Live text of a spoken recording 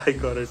I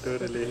got into a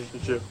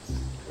relationship.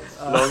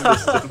 Long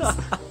distance.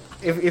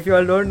 If you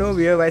all don't know,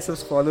 BOXER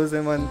follows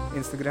him on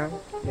Instagram.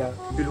 Yeah.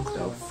 You look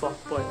like a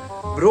fuck boy.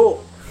 Bro,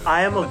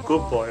 I am a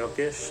good boy,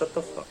 okay? Shut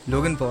the fuck.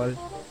 Logan Paul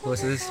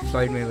versus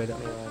Floyd Mayweather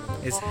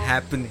is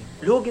happening.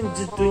 Logan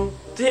just doing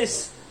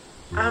this.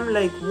 I'm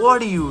like,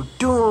 what are you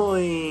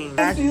doing?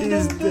 That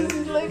is the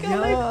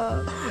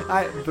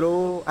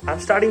bro.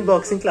 I'm starting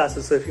boxing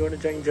classes, so if you want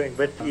to join.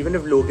 But even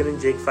if Logan and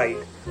Jake fight,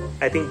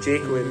 I think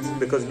Jake wins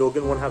because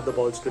Logan won't have the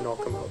balls to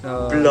knock him out.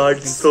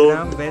 Blood so.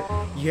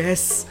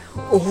 Yes.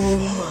 Oh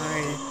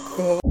my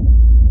god.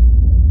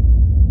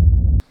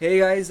 Hey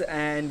guys,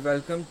 and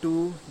welcome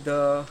to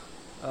the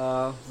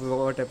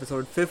what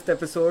episode? 5th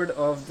episode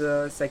of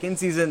the second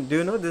season. Do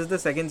you know this is the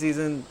second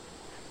season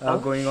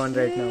going on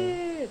right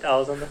now? I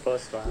was on the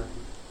first one.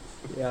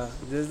 Yeah,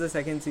 this is the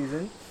second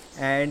season,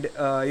 and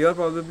you're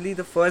probably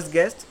the first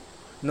guest.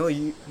 No,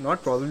 you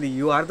not probably.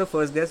 You are the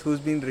first guest who's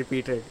been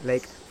repeated.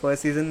 Like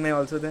first season, mein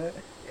also there.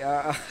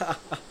 Yeah.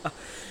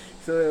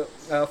 So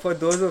for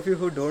those of you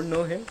who don't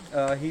know him,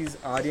 he's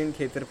Aryan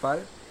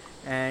Khetarpal,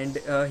 and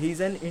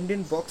he's an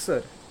Indian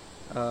boxer.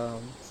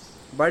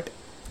 But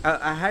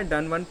I had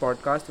done one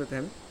podcast with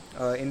him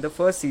in the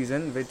first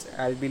season, which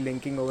I'll be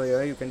linking over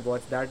here. You can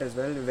watch that as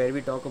well, where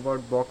we talk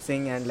about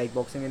boxing and like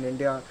boxing in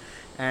India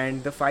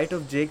and the fight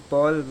of Jake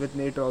Paul with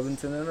Nate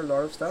Robinson and a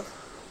lot of stuff.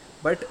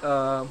 But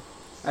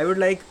I would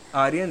like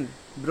Aryan,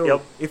 bro,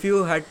 Yep. if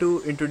you had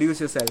to introduce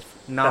yourself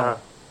now,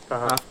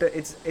 after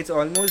it's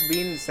almost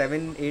been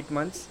 7-8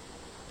 months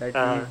that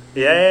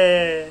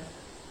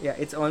yeah,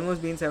 it's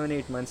almost been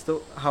 7-8 months.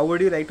 So how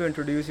would you like to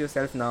introduce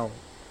yourself now?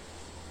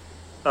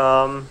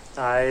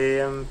 I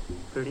am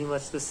pretty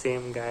much the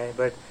same guy,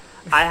 but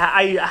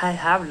I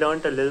have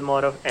learned a little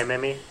more of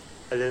MMA,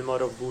 a little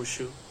more of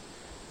wushu.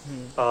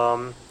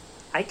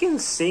 I can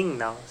sing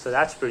now, so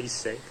that's pretty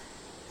sick.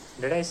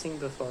 Did I sing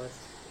before?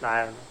 No,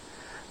 I don't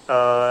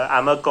know.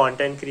 I'm a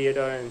content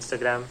creator on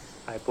Instagram.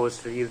 I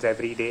post reels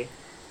every day.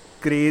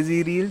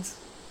 Crazy reels?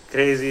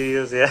 Crazy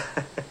reels, yeah.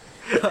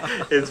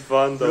 It's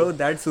fun though. Bro,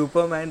 that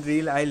Superman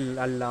reel, I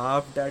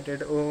laughed at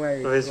it. Oh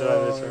my god. Which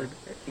one?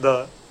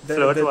 The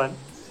float one?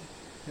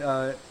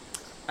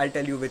 I'll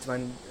tell you which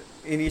one.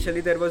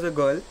 Initially there was a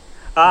girl.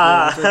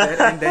 Ah.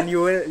 And then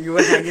you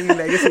were hanging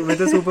like with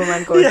a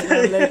Superman costume.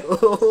 Yeah, I'm like,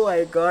 oh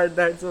my god,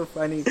 that's so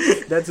funny.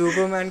 That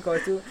Superman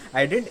costume,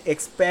 I didn't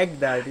expect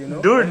that, you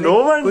know. Dude, I'm no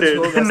like, one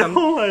did.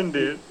 No one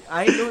did.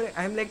 I know.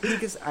 I'm like,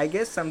 I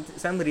guess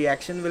some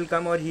reaction will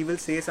come, or he will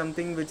say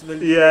something which will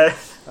be Yeah.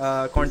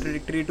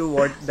 contradictory to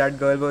what that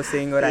girl was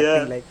saying or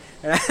acting like.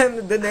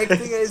 And the next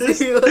thing I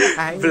see, you were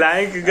hanging.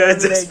 Blank guy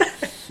just. Like,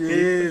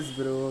 jeez,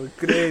 bro,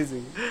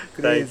 crazy.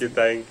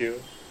 Thank you.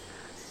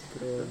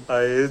 Bro.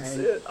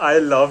 I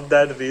love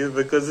that reel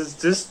because it's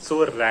just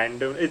so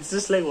random. It's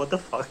just like, what the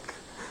fuck?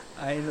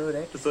 I know,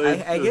 right? So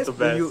I guess the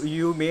best.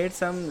 you made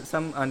some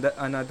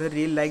another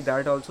reel like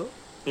that also.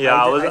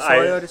 Yeah, I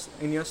saw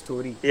in your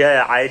story.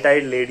 Yeah, I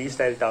tied lady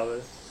style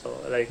towel. So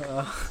like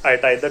I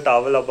tied the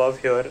towel above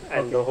here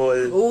and the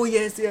whole Oh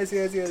yes.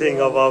 thing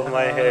above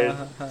my head.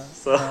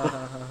 So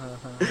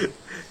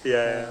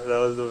yeah,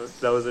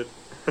 that was it.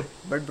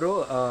 But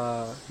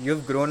bro,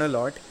 you've grown a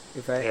lot.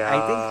 I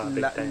think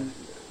big time.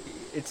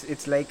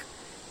 it's like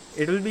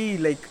it will be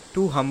like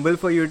too humble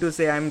for you to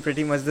say I'm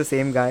pretty much the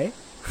same guy.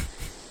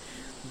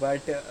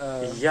 But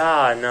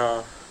Yeah.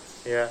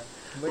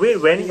 but Wait,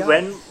 yeah,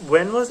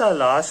 when was our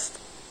last?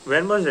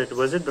 When was it?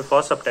 Was it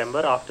before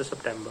September? After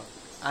September?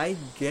 I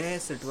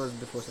guess it was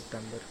before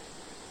September.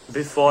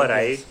 Before, I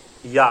right? guess.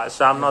 Yeah.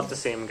 So I'm I not the guess.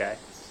 same guy.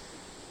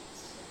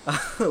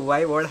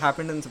 Why? What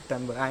happened in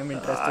September? I'm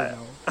interested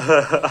now.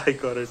 I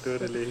got into a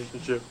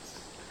relationship,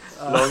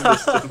 long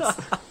distance.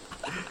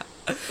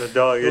 So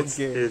dog,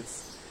 Okay.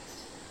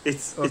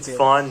 it's Okay.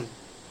 fun.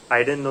 I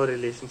didn't know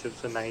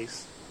relationships were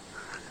nice.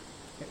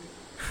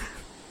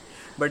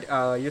 But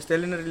you're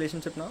still in a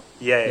relationship now?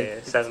 Yeah,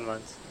 Like 7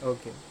 months.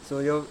 okay. So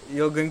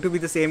you're going to be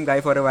the same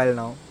guy for a while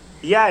now.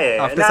 Yeah.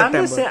 After And I'm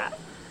the September.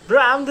 same, bro.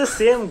 I'm the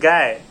same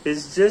guy.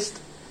 It's just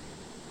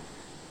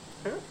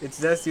It's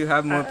just you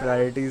have more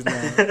priorities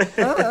now.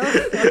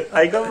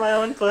 I got my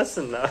own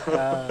person now.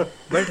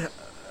 But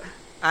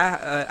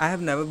I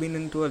have never been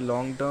into a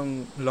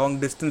long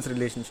distance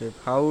relationship.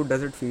 How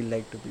does it feel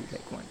like to be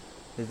like one?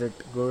 Is it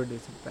good?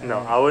 Is it bad? No,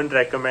 I wouldn't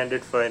recommend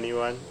it for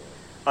anyone.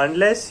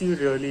 Unless you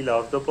really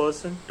love the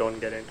person, don't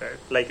get into it.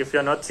 Like if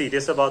you're not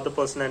serious about the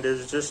person and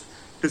it's just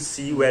to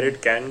see where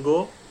it can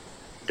go,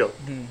 don't.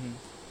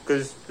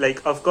 Because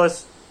like of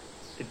course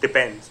it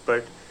depends,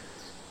 but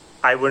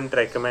I wouldn't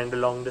recommend a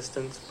long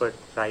distance. But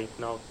right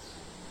now,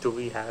 do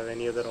we have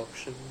any other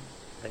option?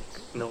 Like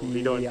no,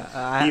 we don't.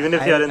 Yeah, Even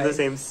if you're in the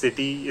same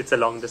city, it's a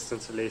long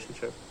distance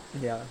relationship.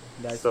 Yeah,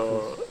 that's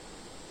So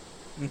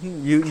true.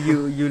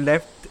 You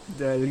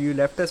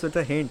left us with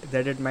a hint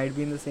that it might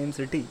be in the same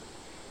city.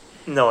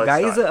 no, it's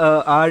Guys,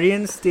 not.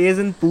 Aryan stays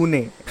in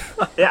Pune.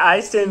 Yeah, I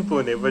stay in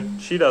Pune, but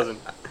she doesn't.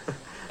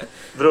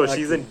 Bro,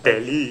 she's in Okay.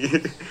 Delhi,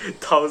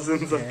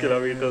 thousands of Damn.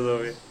 kilometers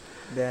away.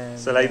 Damn,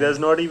 So like, damn. there's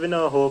not even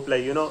a hope.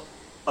 Like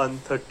on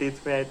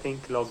 30th May, I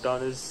think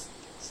lockdown is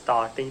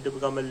starting to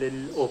become a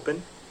little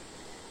open.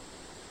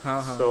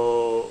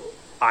 So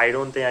I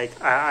don't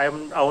think I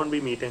won't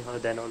be meeting her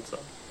then also.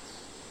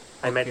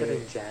 I met her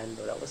in Jan,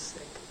 but I was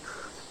sick.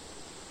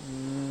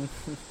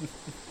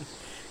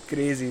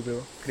 Crazy,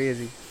 bro,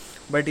 crazy.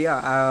 But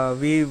yeah,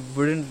 we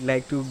wouldn't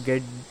like to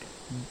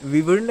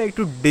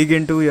dig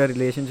into your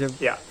relationship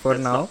for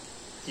now.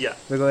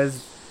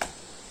 Because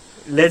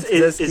let's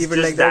just keep it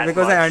like that,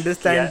 because I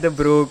understand the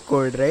bro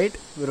code, right?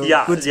 Bro,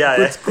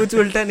 कुछ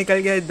उल्टा निकल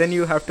गया, then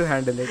you have to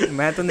handle it.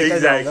 मैं तो निकल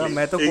जाऊंगा,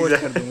 मैं तो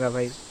post कर दूंगा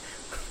भाई.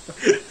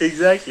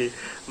 Exactly.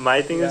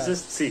 My thing is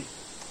just, see,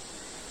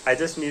 I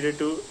just needed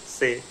to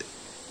say it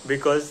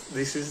because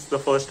this is the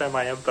first time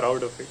I am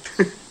proud of it.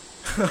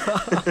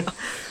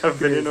 I've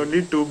been in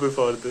only 2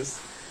 before this,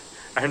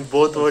 and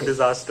both were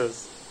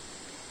disasters.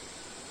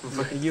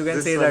 But you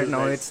can say that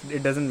now. Nice.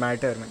 It doesn't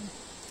matter, man.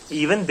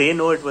 Even they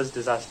know it was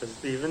disasters.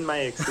 Even my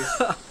exes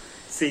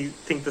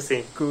think the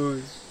same.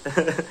 Cool.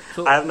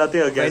 So I have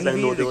nothing against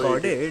them.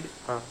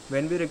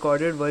 When we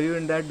recorded, were you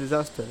in that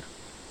disaster?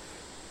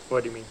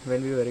 What do you mean?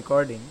 When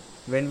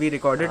we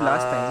recorded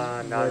last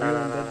time.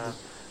 No.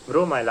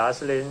 Bro, my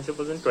last relationship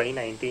was in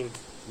 2019.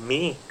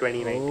 May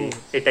 2019.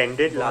 It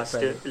ended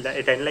last year.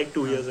 It ended like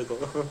 2 years ago.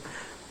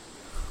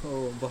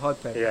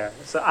 बहुत पहले. Yeah.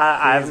 So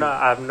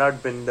I've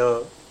not been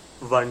the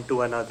one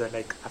to another.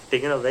 Like, I've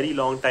taken a very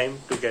long time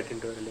to get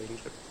into a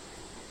relationship.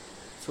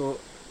 So,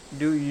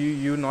 do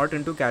you not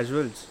into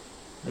casuals?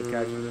 Like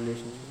casual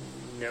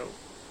relationships? No.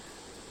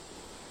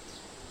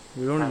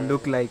 You don't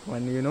look like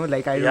one, you know.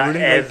 Like, I wouldn't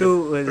like to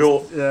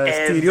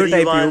stereotype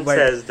everyone you, but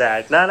says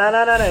that. No.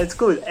 It's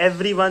cool.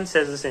 Everyone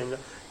says the same.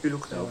 You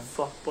look like a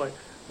fuck boy,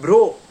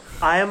 bro.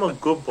 I am a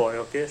good boy.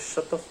 Okay,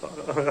 shut the fuck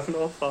up. I'm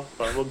not a fuck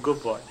boy. I'm a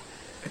good boy.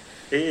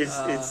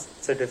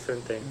 It's a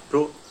different thing,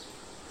 bro.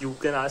 You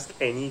can ask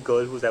any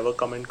girl who's ever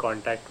come in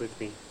contact with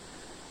me.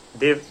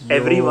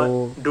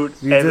 Everyone, dude.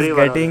 We're just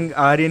getting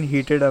Aryan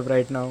heated up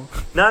right now.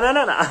 No.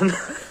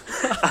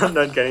 I'm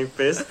not getting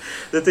pissed.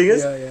 The thing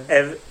is,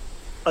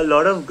 a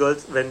lot of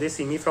girls, when they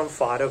see me from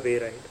far away,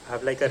 right, I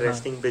have like a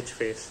resting bitch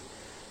face.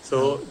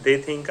 So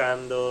they think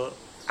I'm the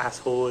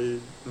asshole,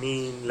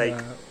 mean,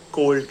 like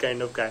cold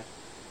kind of guy.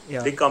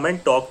 They come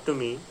and talk to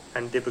me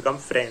and they become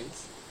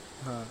friends.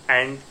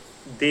 And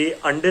they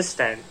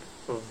understand,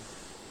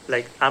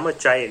 like, I'm a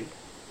child.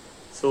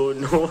 So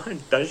no one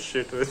does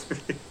shit with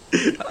me.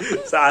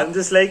 So I'm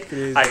just like,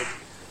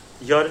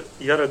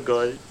 you're a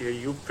girl,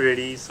 you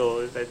pretty,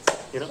 so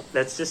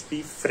let's just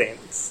be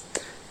friends.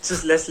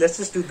 Let's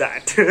just do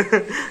that.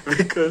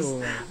 Because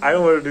I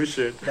don't want to do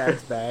shit.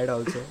 That's bad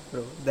also,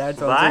 bro.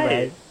 That's also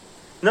bad.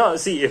 No,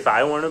 see, if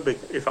I want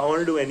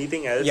to do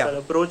anything else, I'll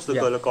approach the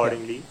girl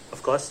accordingly.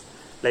 Of course,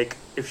 like,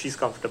 if she's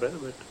comfortable,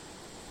 but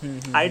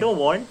I don't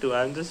want to.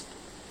 I'm just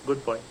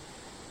good boy.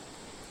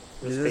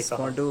 You just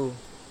want to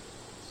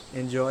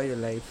enjoy your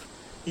life.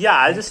 Yeah,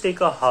 I'll just take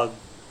a hug.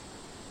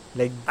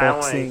 Like boxing, I don't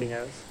want anything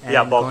else.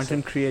 And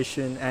content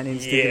creation and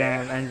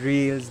Instagram and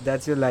reels.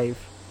 That's your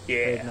life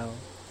right now.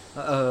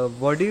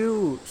 What do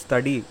you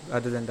study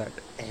other than that?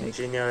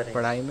 Engineering.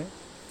 पढ़ाई में?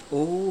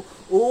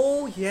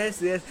 Oh,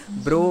 yes,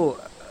 bro.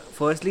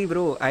 Firstly,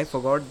 bro, I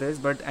forgot this,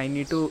 but I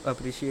need to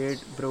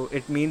appreciate, bro.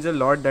 It means a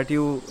lot that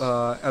you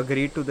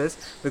agreed to this,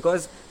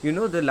 because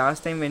the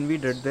last time when we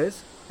did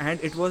this, and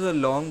it was a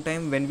long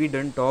time when we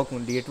didn't talk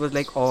only. It was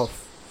like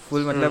off.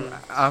 Full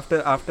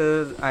after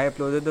I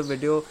uploaded the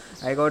video,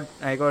 I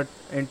got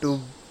into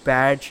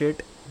bad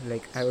shit.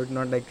 Like, I would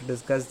not like to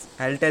discuss.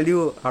 I'll tell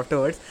you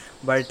afterwards.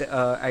 But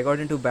I got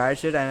into bad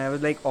shit and I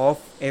was like off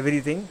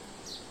everything.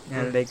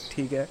 And like,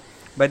 ठीक है.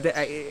 But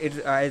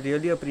I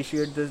really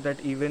appreciate this, that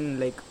even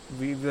like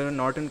we were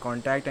not in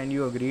contact and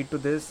you agreed to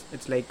this.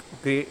 It's like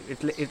great.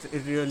 It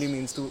really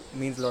means a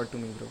lot to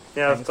me, bro.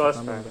 Yeah, Thanks, of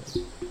course, man.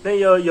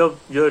 No,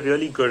 you're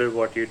really good at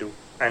what you do,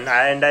 and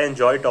I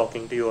enjoy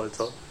talking to you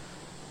also.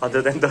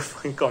 Other than the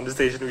fucking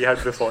conversation we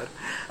had before.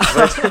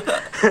 But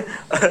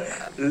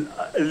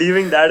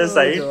leaving that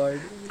aside,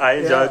 I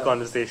enjoy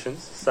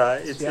conversations. So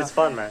it's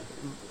fun, man.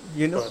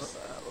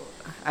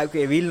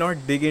 Okay, we'll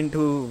not dig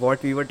into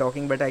what we were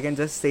talking, but I can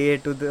just say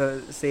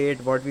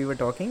it what we were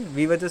talking.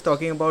 We were just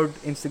talking about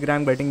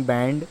Instagram getting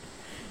banned,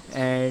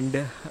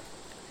 and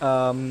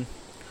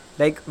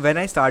like when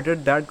I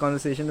started that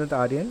conversation with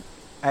Aryan,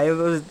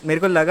 मेरे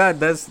को लगा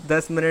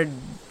 10 minute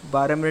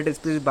 12 minute इस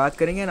पे बात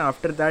करेंगे, and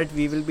after that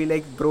we will be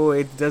like, bro,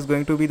 it's just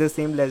going to be the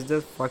same, let's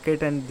just fuck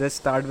it and just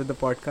start with the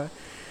podcast.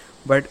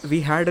 But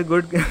we had a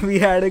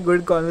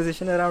good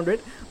conversation around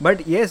it.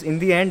 But yes, in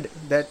the end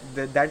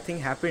that thing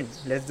happened.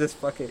 Let's just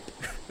fuck it.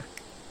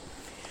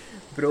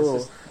 Bro,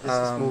 let's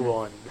just move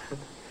on.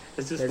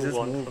 Let's just move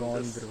on,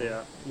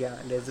 bro. Yeah,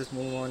 let's just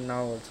move on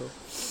now also.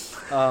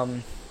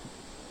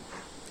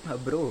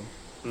 Bro,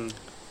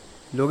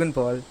 Logan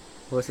Paul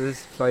versus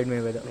Floyd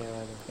Mayweather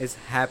is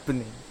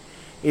happening,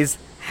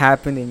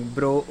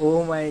 bro.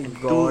 Oh my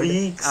god. 2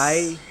 weeks.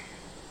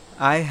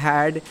 I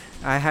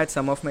had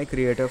some of my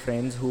creator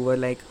friends who were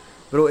like,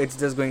 bro, it's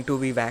just going to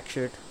be whack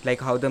shit,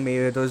 like how the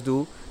Mayweathers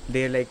do.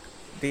 They're like,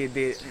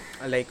 they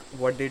like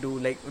what they do,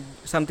 like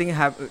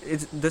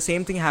it's the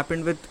same thing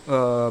happened with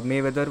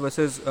Mayweather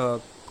versus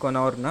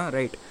Conor, na,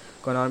 right?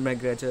 Conor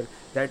McGregor,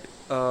 that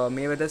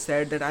Mayweather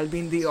said that I'll be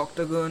in the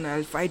octagon,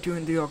 I'll fight you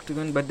in the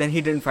octagon, but then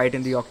he didn't fight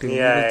in the octagon.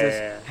 He was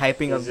just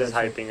hyping up He's just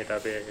that shit. hyping it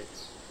up. Yeah.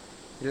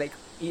 Like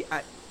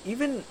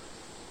even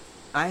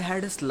I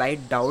had a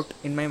slight doubt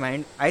in my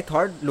mind. I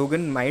thought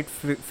Logan might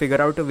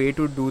figure out a way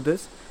to do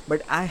this,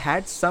 but I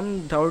had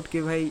some doubt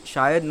कि भाई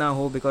शायद ना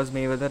हो, because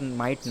Mayweather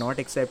might not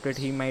accept it.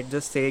 He might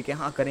just say कि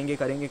हाँ करेंगे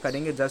करेंगे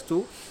करेंगे just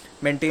to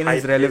maintain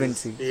his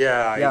relevancy.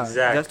 Yeah,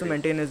 exactly. Just to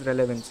maintain his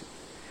relevancy.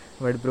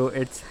 But bro,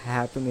 it's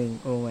happening.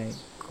 Oh my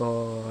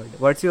god.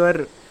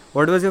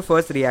 What was your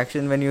first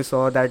reaction when you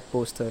saw that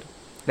poster?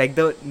 Like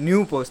the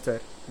new poster,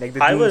 like the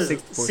June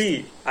 6th poster.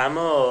 See, I'm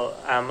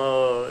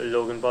a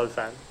Logan Paul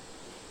fan.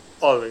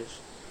 Always.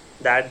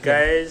 That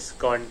guy's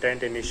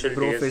content initial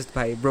Bro days. fist,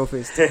 bhai. Bro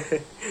fist.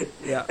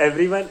 Yeah.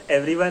 Everyone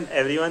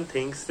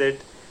thinks that,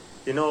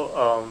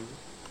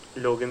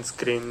 Logan's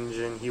cringe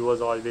and he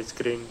was always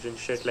cringe and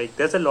shit. Like,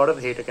 there's a lot of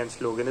hate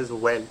against Logan as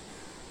well.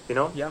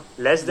 Yeah.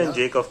 Less than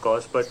Jake, of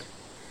course, but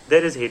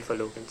there is hate for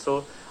Logan.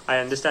 So I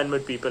understand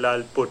what people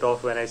are put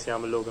off when I say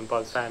I'm a Logan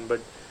Paul fan,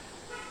 but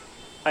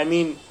I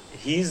mean,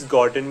 he's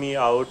gotten me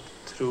out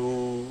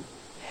through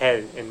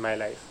hell in my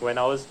life when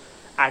I was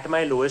at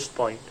my lowest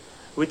point,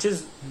 which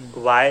is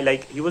why,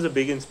 like, he was a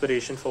big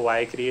inspiration for why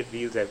I create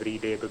reels every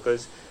day,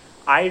 because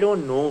I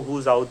don't know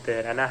who's out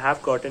there, and I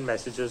have gotten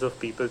messages of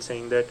people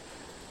saying that,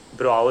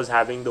 bro, I was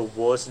having the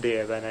worst day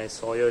ever and I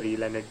saw your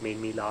reel and it made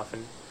me laugh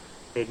and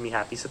made me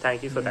happy, so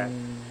thank you for that.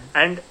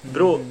 And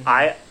bro,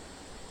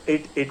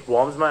 it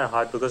warms my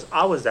heart because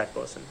I was that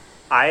person.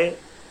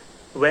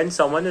 When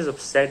someone is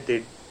upset,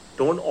 they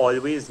don't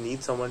always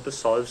need someone to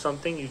solve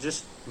something. You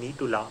just need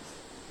to laugh,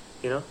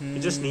 you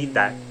just need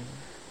that.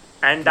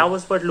 And that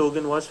was what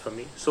Logan was for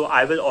me, so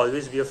I will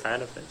always be a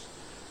fan of his.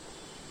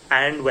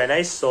 And when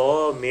I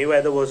saw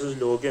Mayweather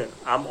versus Logan,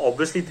 I'm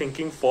obviously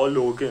thinking for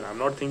Logan. I'm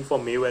not thinking for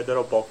Mayweather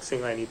or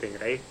boxing or anything,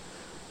 right?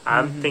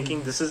 I'm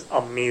thinking this is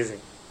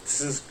amazing,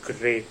 this is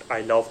great,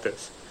 I love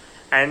this.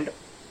 And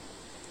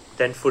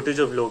then footage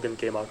of Logan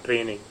came out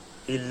training.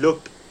 He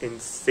looked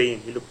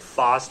insane. He looked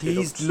fast. He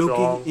looked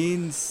strong. Looking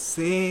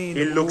insane.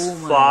 He looks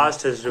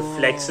fast. His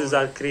reflexes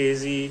are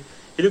crazy.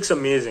 He looks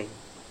amazing.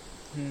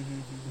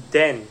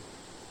 Then,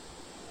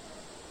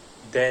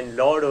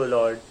 Lord oh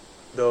Lord,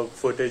 the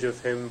footage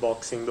of him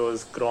boxing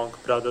those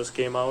Gronk brothers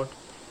came out.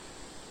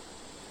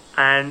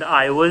 And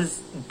I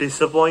was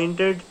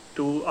disappointed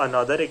to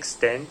another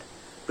extent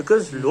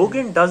because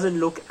Logan doesn't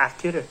look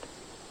accurate.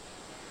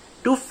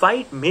 To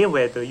fight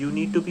Mayweather, you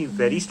need to be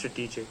very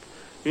strategic.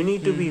 You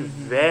need to be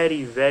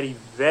very, very,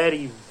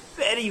 very,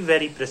 very,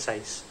 very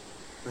precise.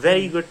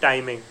 Very good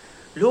timing.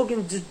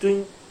 Logan just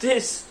doing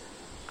this.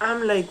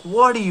 I'm like,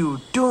 what are you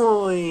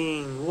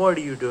doing? What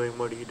are you doing?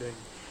 What are you doing?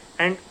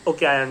 And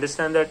okay, I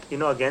understand that,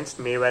 against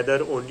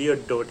Mayweather, only a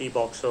dirty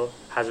boxer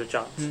has a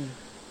chance.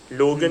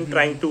 Logan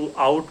trying to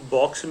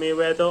outbox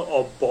Mayweather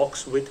or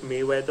box with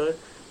Mayweather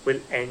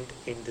will end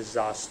in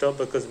disaster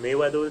because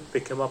Mayweather will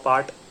pick him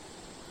apart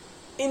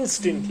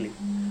instantly.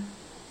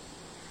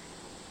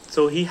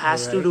 So he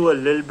has to do a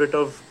little bit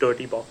of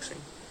dirty boxing.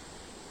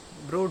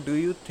 Bro, do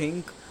you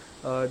think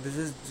this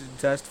is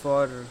just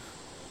for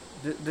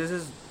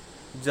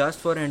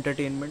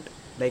entertainment?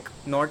 Like,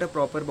 not a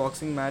proper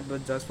boxing match,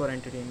 but just for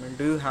entertainment.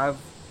 Do you have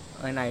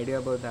an idea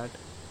about that?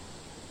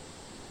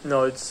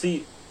 No,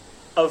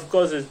 of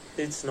course,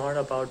 it's not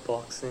about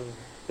boxing.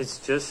 It's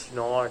just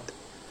not.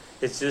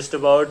 It's just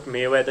about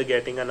Mayweather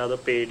getting another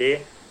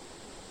payday,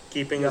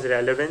 keeping his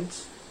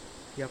relevance,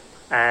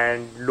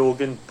 and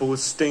Logan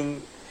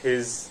boosting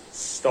his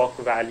stock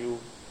value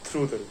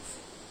through the roof.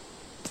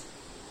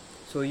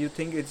 So you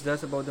think it's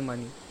just about the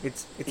money?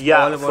 It's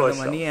all about the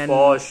money and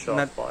for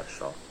sure.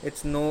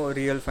 It's no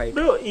real fight.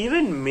 Bro,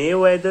 even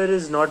Mayweather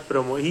is not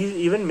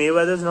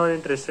Mayweather's not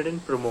interested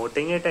in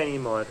promoting it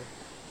anymore.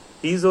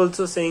 He's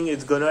also saying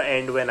it's gonna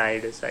end when I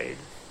decide.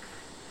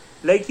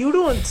 Like, you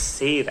don't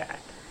say that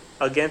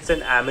against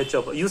an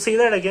amateur. You say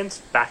that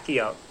against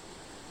Pacquiao.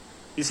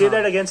 You say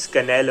that against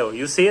Canelo.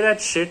 You say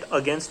that shit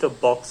against a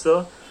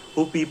boxer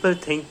who people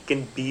think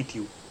can beat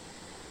you.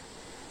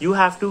 You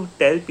have to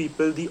tell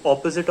people the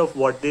opposite of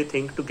what they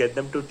think to get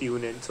them to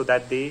tune in, so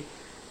that they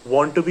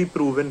want to be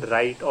proven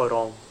right or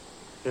wrong.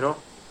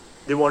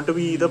 They want to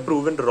be either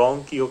proven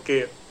wrong ki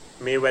okay,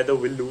 Mayweather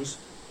will lose,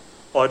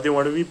 or they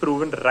want to be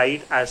proven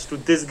right as to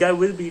this guy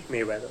will beat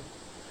Mayweather.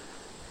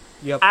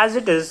 As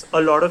it is,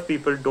 a lot of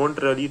people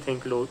don't really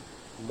think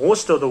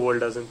most of the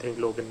world doesn't think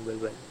Logan will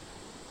win.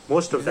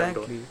 Most of them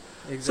don't.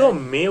 Exactly. So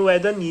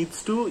Mayweather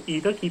needs to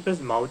either keep his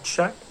mouth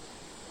shut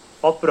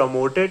or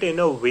promote it in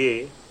a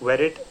way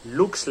where it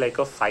looks like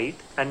a fight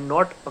and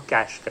not a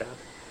cash grab.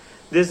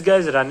 This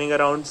guy's running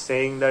around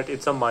saying that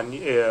it's a money.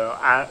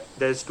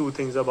 There's two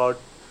things about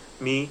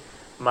me: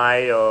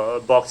 my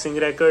boxing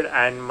record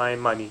and my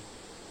money.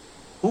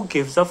 Who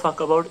gives a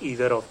fuck about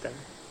either of them?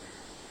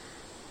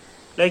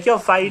 Like, you're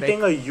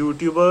fighting a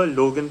YouTuber,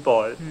 Logan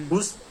Paul,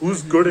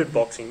 who's good at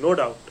boxing, no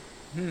doubt.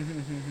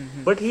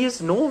 But he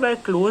is nowhere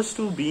close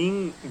to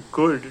being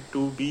good,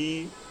 to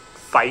be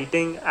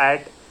fighting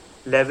at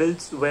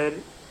levels where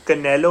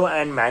Canelo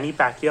and Manny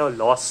Pacquiao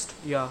lost.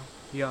 Yeah,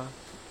 yeah.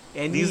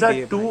 These Any are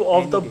day, two bhai.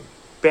 of Any the day.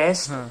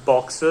 best Huh.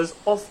 boxers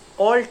of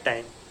all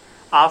time.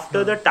 After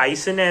Huh. the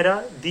Tyson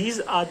era, these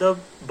are the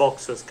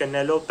boxers,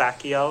 Canelo,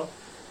 Pacquiao,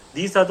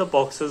 these are the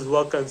boxers who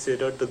are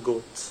considered the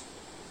GOATs.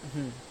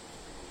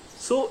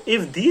 So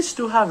if these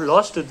two have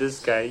lost to this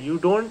guy, you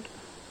don't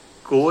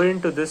go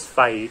into this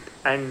fight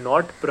and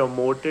not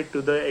promote it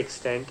to the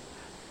extent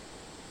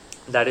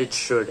that it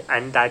should.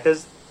 And that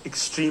is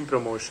extreme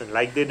promotion,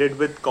 like they did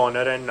with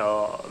Conor and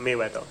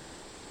Mayweather.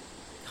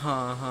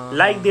 Huh, huh,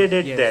 Like huh, they huh.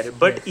 did Yes, there.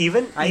 But yes.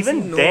 even I see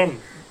even no. then,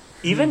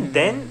 even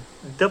then,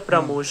 the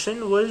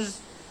promotion was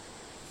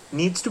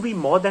needs to be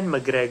more than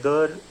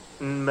McGregor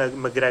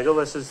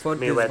versus For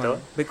this Mayweather,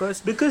 one, because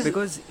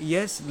because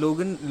yes,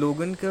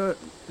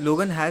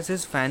 Logan has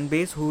his fan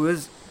base who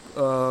is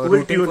who will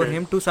rooting tune for in?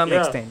 him to some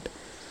Yeah, extent.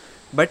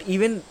 But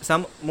even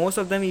most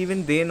of them,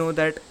 even they know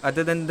that,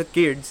 other than the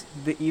kids,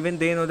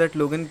 they know that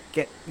Logan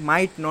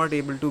might not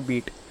able to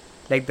beat.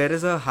 Like, there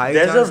is a high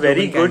there's a chance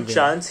very Logan can good win.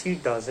 chance he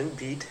doesn't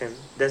beat him.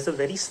 There's a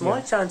very small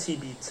Yeah, chance he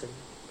beats him.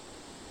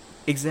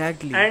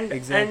 exactly, And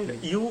exactly.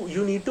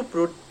 you need to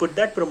put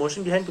that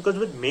promotion behind, because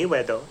with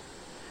Mayweather,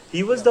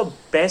 he was the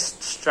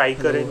best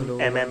striker Hello, in hello.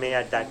 MMA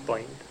at that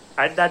point.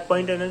 At that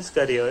point in his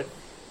career,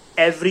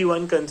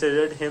 everyone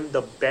considered him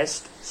the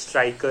best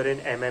striker in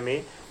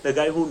MMA, the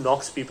guy who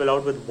knocks people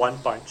out with one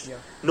punch. Yeah.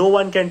 No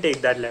one can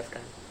take that left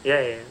hand. Yeah,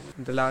 yeah.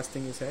 The last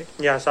thing you said.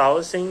 Yeah, so I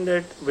was saying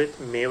that with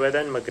Mayweather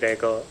and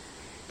McGregor,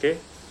 okay,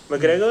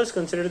 McGregor is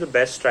considered the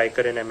best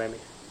striker in MMA.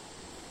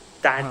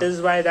 That Huh.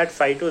 is why that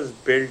fight was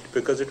built,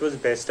 because it was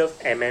best of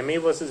MMA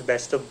versus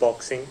best of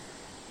boxing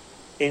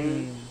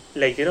in,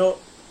 like, in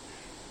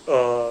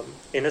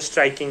a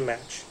striking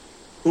match.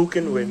 Who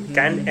can win?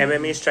 Can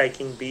MMA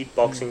striking beat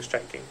boxing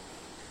striking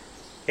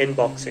in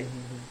boxing?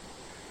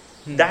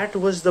 That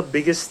was the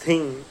biggest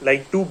thing.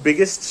 Like, two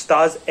biggest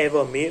stars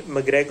ever.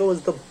 McGregor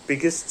was the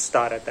biggest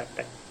star at that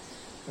time.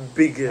 And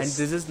Biggest.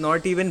 this is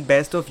not even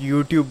best of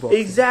YouTube boxing.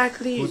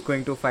 Exactly. Who's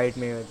going to fight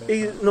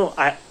Mayweather? No,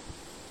 I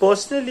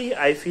personally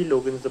I feel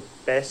Logan's the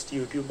best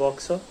YouTube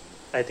boxer.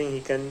 I think he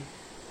can.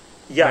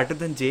 Yeah, Better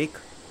than Jake?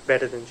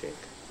 better than Jake.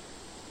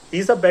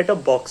 He's a better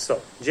boxer.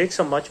 Jake's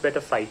a much better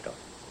fighter.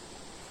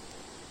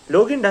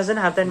 Logan doesn't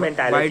have that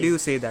mentality. Why do you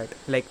say that?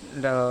 Like,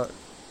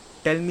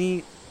 tell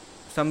me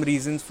some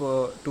reasons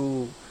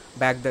to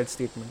back that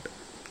statement.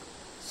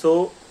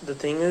 So the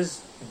thing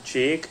is,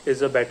 Jake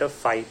is a better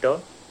fighter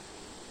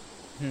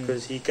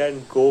because he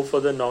can go for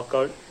the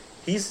knockout.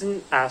 He's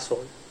an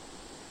asshole,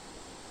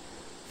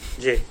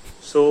 Jake.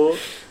 So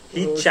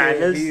he Okay,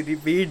 channels. we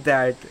repeat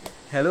that.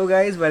 Hello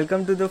guys,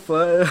 welcome to the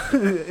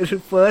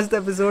first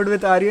episode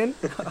with Aryan.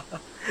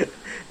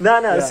 No.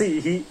 Yeah. See,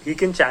 he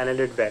can channel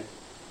it well,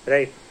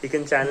 right? He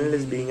can channel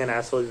his being an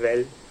asshole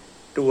well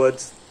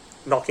towards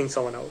knocking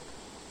someone out.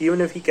 Even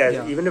if he cares,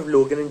 Yeah. even if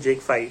Logan and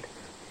Jake fight,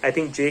 I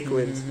think Jake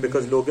wins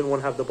because Logan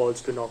won't have the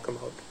balls to knock him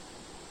out.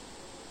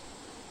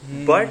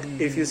 But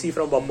if you see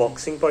from a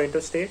boxing point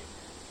of state,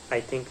 I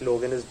think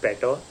Logan is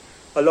better.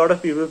 A lot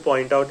of people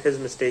point out his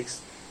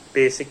mistakes,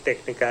 basic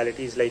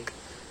technicalities, like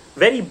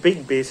very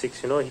big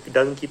basics. He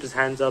doesn't keep his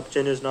hands up,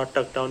 chin is not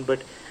tucked down,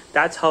 but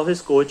that's how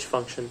his coach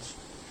functions.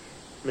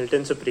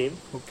 Milton Supreme.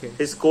 Okay.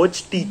 His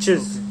coach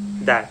teaches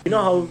that. You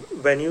know how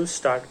when you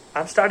start,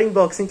 I'm starting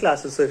boxing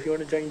classes, so if you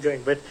want to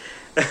join. But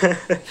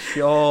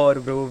Sure,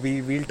 bro.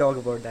 We'll talk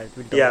about that.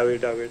 yeah, we'll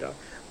talk.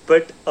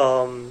 But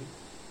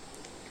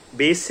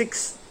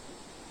basics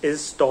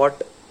is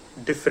taught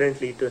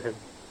differently to him,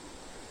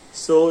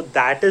 so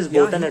that is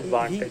both an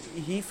advantage.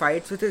 He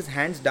fights with his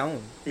hands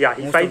down. Yeah,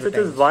 he most fights of the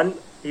with his times. one.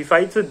 He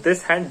fights with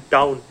this hand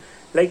down,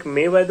 like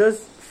Mayweather's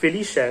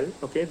Philly shell.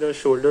 Okay, the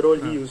shoulder roll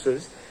he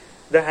uses,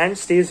 the hand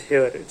stays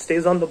here. It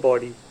stays on the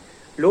body.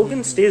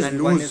 Logan stays And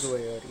loose. one is over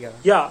here. Yeah.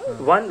 Yeah,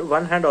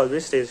 one hand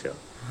always stays here.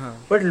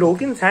 But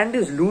Logan's hand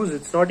is loose.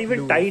 It's not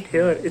even Loose. tight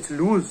here. It's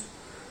loose.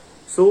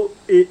 So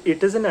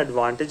it is an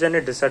advantage and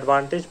a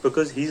disadvantage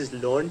because he's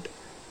learned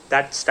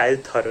that style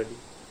thoroughly.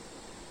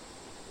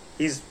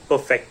 He's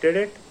perfected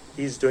it.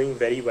 He's doing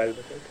very well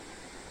with it.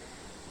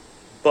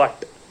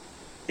 But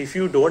if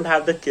you don't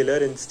have the killer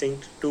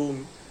instinct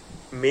to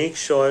make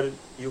sure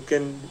you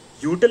can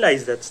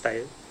utilize that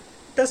style,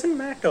 it doesn't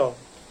matter.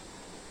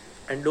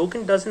 And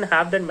Logan doesn't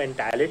have that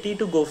mentality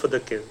to go for the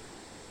kill.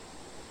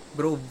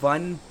 Bro,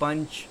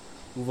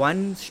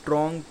 one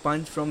strong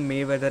punch from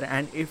Mayweather,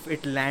 and if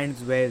it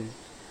lands well,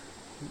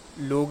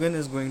 Logan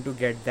is going to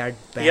get that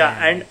bang.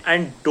 Yeah,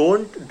 and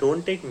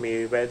don't take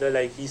Mayweather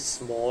like he's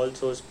small,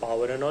 so his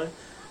power and all.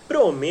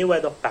 Bro,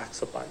 Mayweather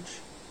packs a punch.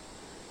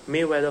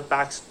 Mayweather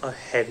packs a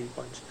heavy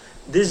punch.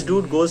 This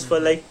dude goes for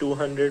like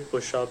 200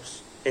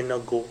 push-ups in a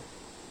go.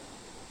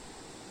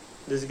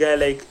 This guy,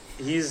 like,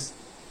 he's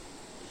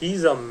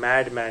a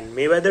madman.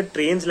 Mayweather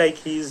trains like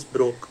he's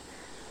broke.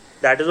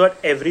 That is what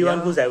everyone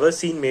Yeah. who's ever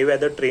seen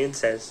Mayweather train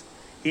says.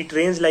 He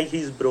trains like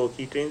he's broke.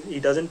 He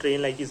doesn't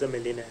train like he's a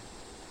millionaire.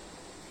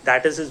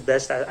 That is his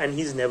best, and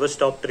he's never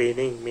stopped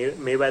training.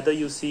 Mayweather,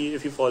 you see,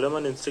 if you follow him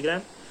on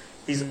Instagram,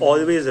 he's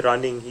always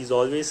running, he's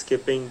always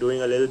skipping,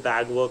 doing a little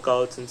bag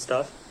workouts and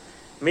stuff.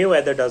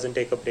 Mayweather doesn't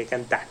take a break,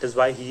 and that is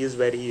why he is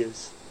where he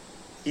is.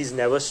 He's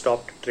never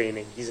stopped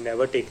training. He's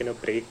never taken a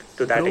break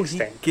to that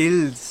extent. He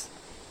kills.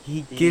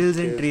 He kills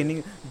in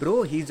training.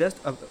 Bro, he just...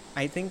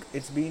 I think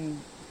it's been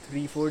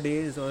 3-4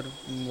 days or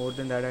more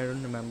than that, I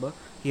don't remember.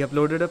 He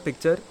uploaded a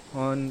picture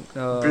on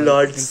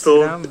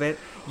Instagram where...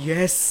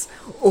 Yes!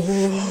 Oh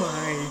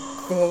my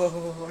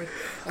god!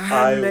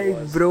 I'm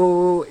like,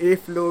 bro,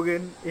 if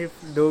Logan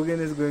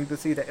is going to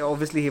see that...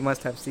 Obviously, he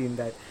must have seen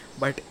that.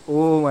 But,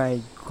 oh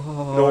my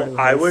god. No,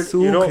 I would...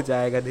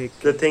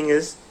 the thing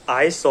is,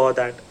 I saw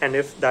that, and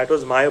if that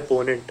was my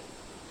opponent,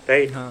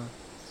 right,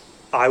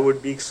 I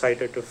would be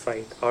excited to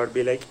fight. I would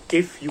be like,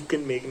 if you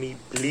can make me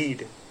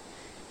bleed,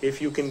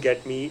 if you can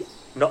get me,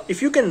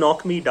 if you can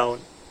knock me down,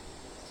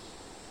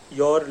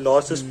 your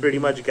loss is pretty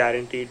much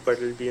guaranteed, but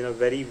it'll be in a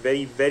very,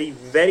 very, very,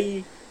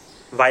 very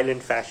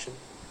violent fashion.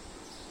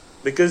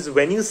 Because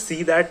when you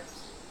see that,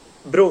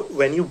 bro,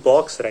 when you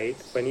box, right,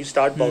 when you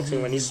start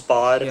boxing, when you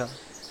spar,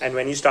 and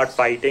when you start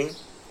fighting,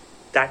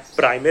 that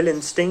primal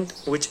instinct,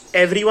 which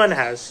everyone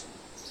has,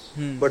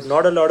 but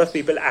not a lot of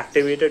people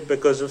activate it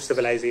because of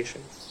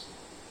civilization.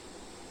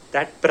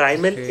 That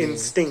primal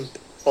instinct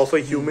of a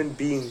human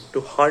being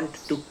to hunt,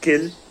 to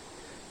kill,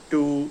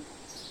 to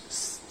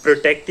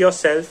protect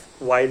yourself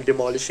while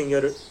demolishing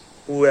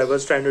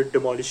whoever's trying to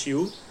demolish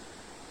you,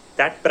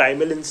 that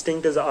primal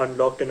instinct is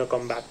unlocked in a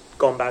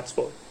combat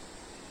sport.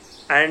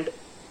 And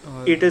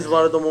it is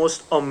one of the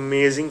most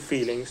amazing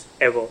feelings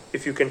ever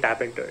if you can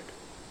tap into it.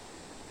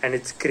 And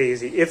it's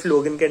crazy. If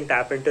Logan can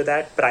tap into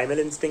that primal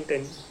instinct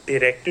and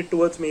direct it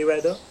towards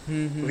Mayweather,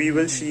 we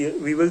will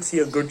see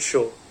a good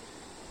show.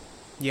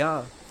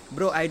 Yeah.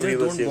 Bro, I just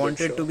don't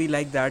want it to be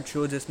like that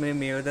show जिसमें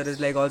Mayweather is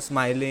like all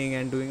smiling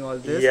and doing all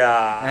this.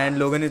 Yeah. And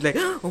Logan is like,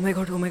 oh my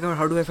god,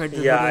 how do I fight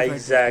this? Yeah,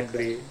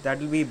 exactly. That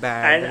will be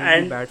bad.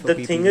 And bad for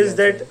the thing is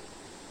that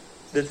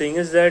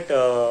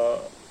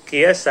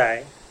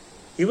KSI,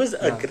 he was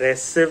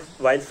aggressive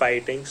while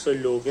fighting, so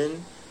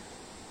Logan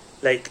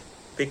like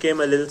became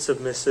a little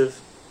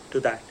submissive to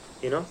that,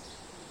 you know.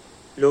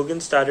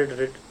 Logan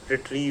started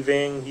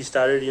retrieving, he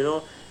started, you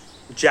know,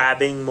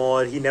 jabbing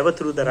more. He never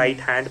threw the right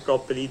hand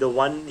properly. The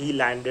one he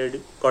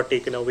landed got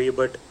taken away,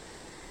 but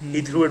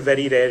he threw it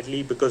very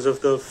rarely because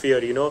of the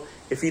fear, you know.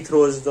 If he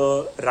throws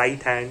the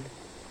right hand,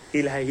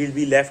 he'll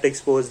be left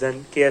exposed,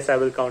 then KSI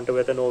will counter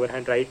with an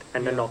overhand right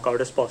and a knockout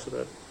is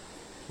possible.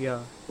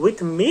 Yeah. With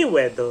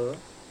Mayweather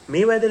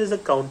is a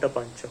counter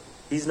puncher.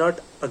 He's not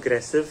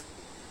aggressive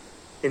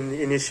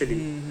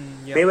initially.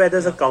 Mayweather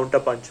is a counter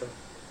puncher.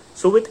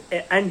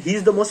 And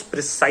he's the most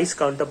precise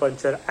counter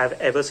puncher I've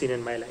ever seen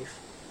in my life.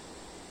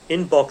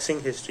 In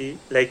boxing history,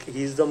 like,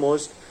 he's the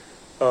most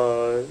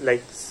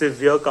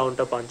severe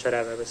counter puncher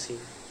I've ever seen.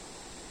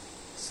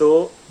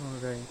 So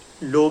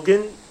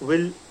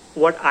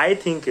what I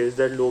think is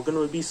that Logan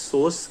will be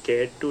so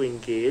scared to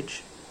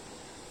engage.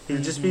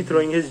 He'll just be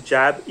throwing his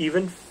jab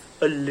even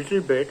a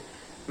little bit.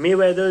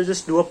 Mayweather will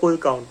just do a pull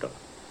counter,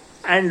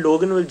 and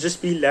Logan will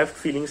just be left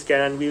feeling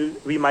scared, and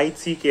we might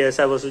see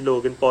KSI versus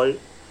Logan Paul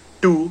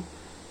 2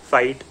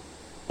 fight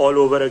all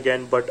over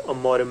again, but a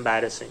more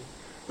embarrassing.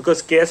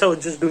 Because KSI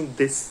was just doing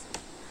this.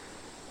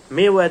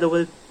 Mayweather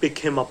will pick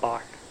him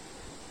apart.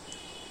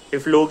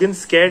 If Logan's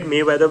scared,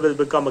 Mayweather will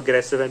become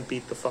aggressive and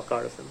beat the fuck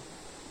out of him.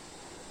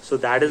 So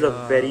that is a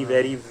very,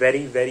 very,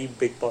 very, very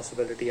big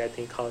possibility, I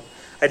think.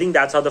 I think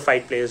that's how the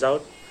fight plays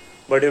out.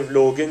 But if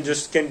Logan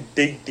just can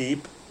dig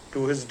deep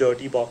to his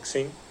dirty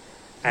boxing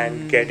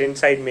and get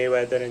inside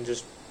Mayweather and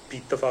just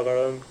beat the fuck out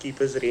of him, keep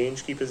his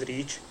range, keep his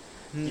reach,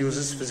 use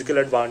his physical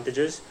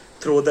advantages,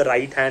 throw the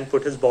right hand,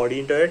 put his body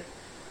into it,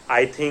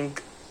 I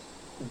think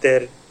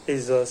there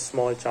is a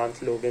small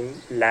chance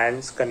Logan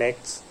lands,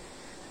 connects,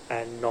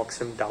 and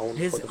knocks him down.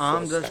 His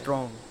arms are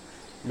strong.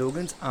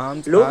 Logan's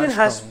arms Logan are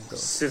has strong,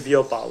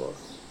 severe power.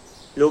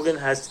 Logan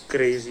has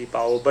crazy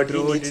power, but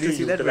he needs to utilize his body. Did you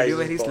see that video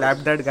where he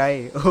slapped that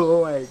guy?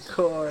 Oh my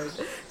god.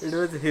 It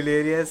was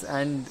hilarious,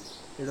 and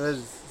it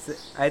was...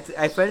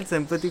 I felt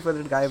sympathy for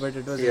that guy, but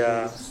it was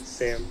hilarious.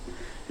 Same.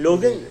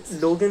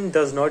 Logan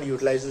does not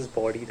utilize his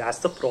body. That's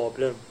the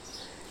problem.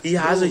 He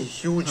has a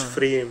huge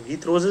frame. He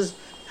throws his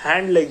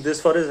hand like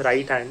this for his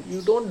right hand.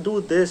 You don't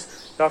do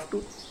this. You have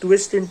to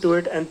twist into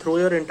it and throw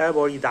your entire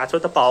body. That's where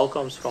the power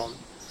comes from.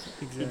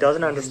 Exactly. He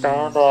doesn't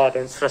understand that.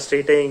 It's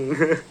frustrating.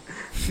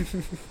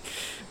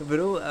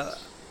 Bro,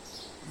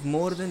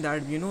 more than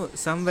that, you know,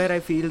 somewhere I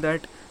feel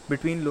that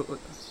between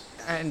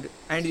and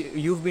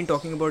you've been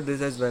talking about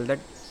this as well, that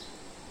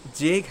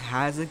Jake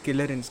has a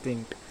killer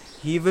instinct.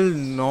 He will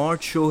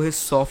not show his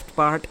soft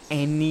part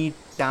any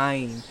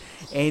time,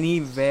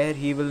 anywhere.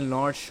 He will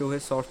not show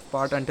his soft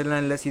part until and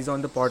unless he's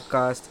on the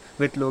podcast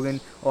with Logan,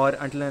 or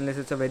until and unless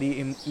it's a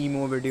very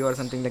emo video or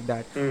something like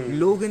that.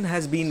 Logan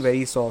has been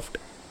very soft.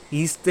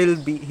 he's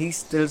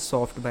still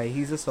soft by.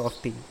 He's a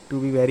softie. To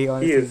be very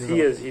honest, he's a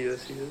softie. He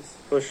is,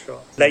 for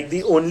sure. Like,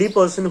 the only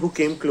person who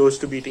came close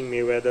to beating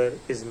Mayweather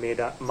is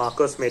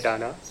Marcos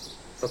Maidana.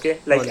 Okay?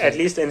 Like, All at right.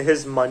 least in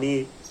his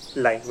money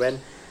line. When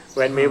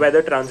Huh.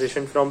 Mayweather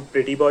transitioned from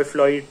Pretty Boy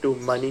Floyd to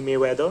Money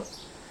Mayweather,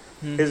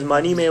 his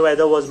Money Hmm.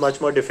 Mayweather was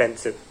much more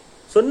defensive.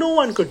 So no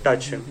one could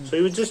touch him. Hmm. So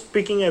he was just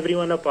picking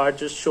everyone apart,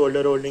 just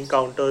shoulder holding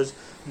counters,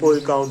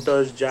 pull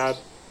counters, jab.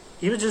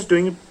 He was just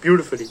doing it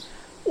beautifully.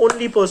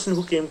 Only person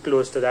who came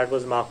close to that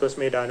was Marcus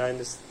Maidana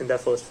in their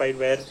first fight,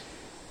 where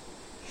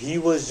he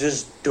was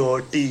just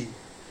dirty.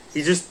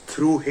 He just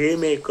threw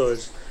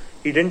haymakers.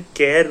 He didn't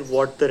care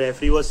what the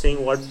referee was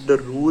saying, what the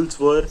rules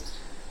were.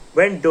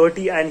 Went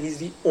dirty, and he's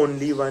the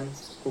only one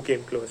who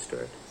came close to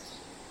it.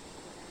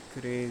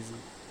 Crazy.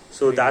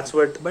 So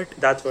Crazy. But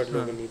that's what huh.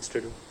 Logan needs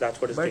to do. That's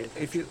what his But game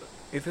plan if should you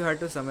if you had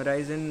to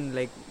summarize in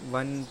like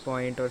one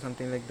point or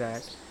something like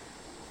that,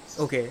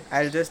 okay,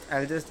 I'll just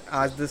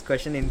ask this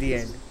question in the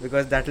end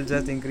because that will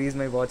just increase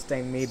my watch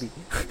time maybe.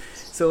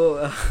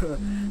 So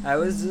I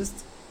was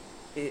just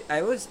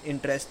I was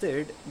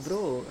interested,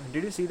 bro.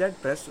 Did you see that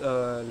press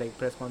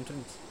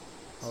conference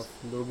of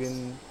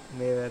Logan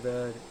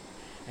Mayweather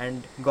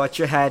and be.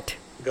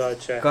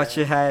 Gotcha. got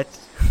your hat,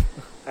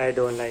 I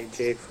don't like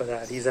Jake for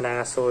that. He's an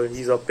asshole.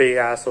 He's a big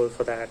asshole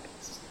for that.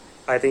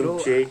 I think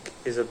bro. Jake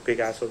is a big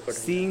asshole for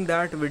doing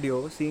that.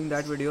 Seeing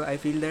that video, I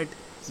feel that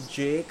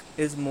Jake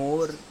is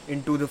more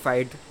into the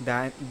fight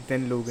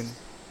than Logan.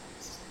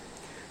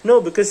 No,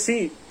 because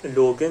see,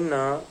 Logan,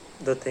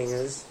 the thing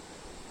is,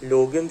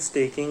 Logan's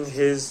taking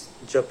his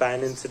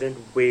Japan incident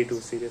way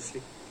too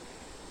seriously.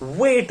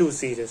 Way too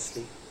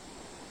seriously.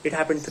 It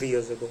happened 3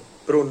 years ago.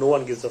 Bro, no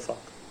one gives a fuck.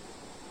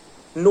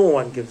 No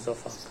one gives a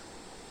fuck.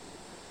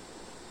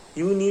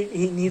 He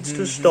needs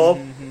to stop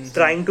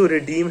trying to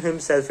redeem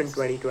himself in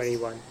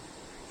 2021.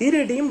 He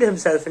redeemed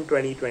himself in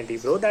 2020,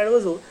 bro. That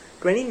was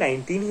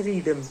 2019.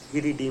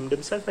 He redeemed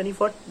himself when he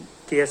fought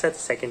KSI the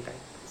second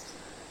time.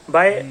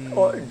 By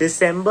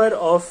December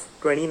of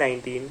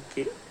 2019,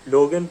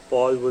 Logan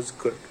Paul was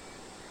good.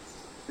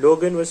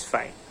 Logan was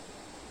fine.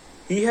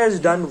 He has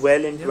done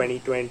well in Yeah.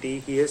 2020.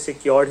 He has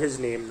secured his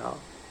name now.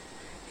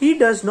 He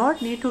does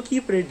not need to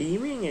keep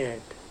redeeming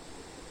it.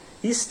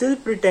 He's still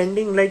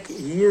pretending like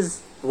he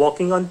is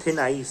walking on thin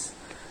ice.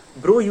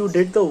 Bro, you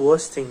did the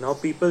worst thing. Now,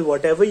 people,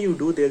 whatever you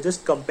do, they'll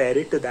just compare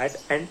it to that,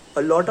 and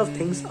a lot of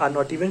things are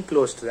not even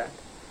close to that.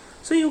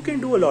 So, you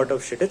can do a lot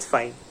of shit. It's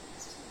fine.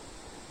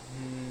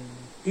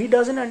 He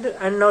doesn't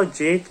and now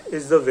Jake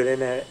is the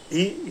villain.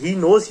 He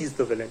knows he's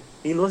the villain.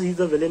 He knows he's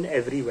the villain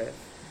everywhere,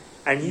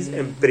 and he's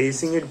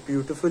embracing it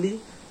beautifully.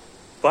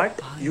 But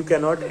you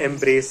cannot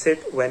embrace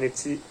it when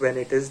it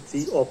is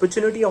the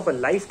opportunity of a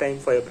lifetime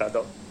for your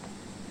brother.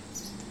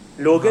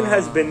 Logan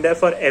has been there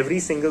for every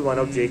single one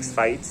of Jake's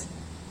fights,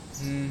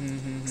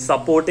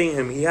 supporting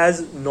him. He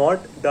has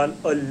not done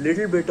a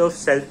little bit of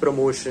self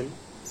promotion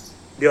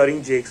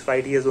during Jake's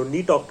fight. He has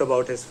only talked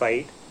about his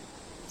fight.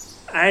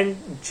 And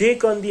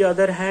Jake, on the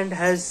other hand,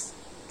 has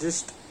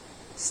just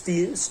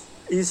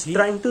is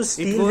trying to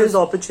steal his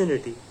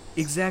opportunity.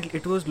 Exactly.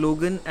 It was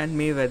Logan and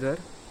Mayweather,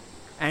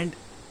 and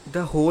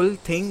the whole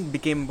thing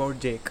became about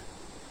Jake.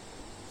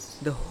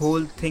 The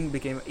whole thing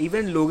became,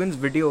 even Logan's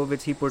video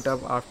which he put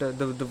up after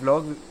the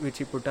vlog which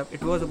he put up,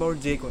 it was about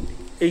Jake only.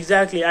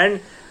 Exactly,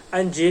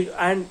 and Jake,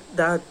 and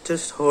that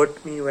just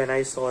hurt me when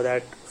I saw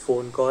that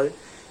phone call.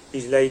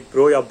 He's like,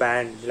 "Bro, you're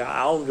banned." He's like,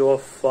 "I don't give a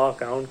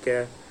fuck. I don't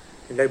care."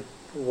 He's like,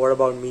 "What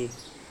about me?"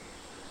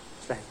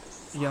 It's like,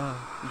 Yeah.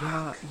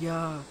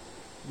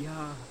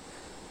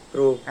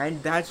 bro,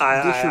 And that's I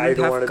they shouldn't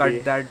don't have want to cut be.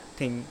 that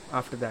thing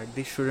after that.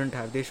 They shouldn't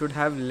have. They should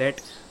have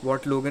let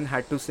what Logan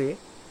had to say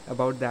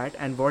about that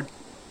and what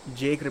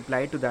Jake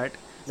replied to that.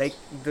 Like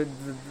the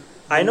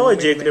I know what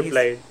moment Jake when he's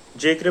replied.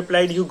 Jake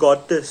replied, "You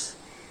got this."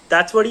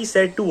 That's what he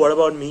said to "What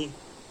about me?"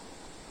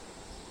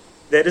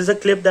 There is a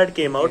clip that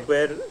came okay, out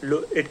where it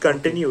okay,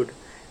 continued.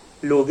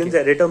 Logan's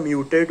okay, editor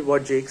muted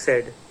what Jake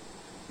said,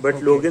 but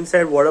okay. Logan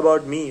said, "What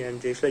about me?"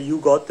 And Jake's like, "You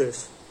got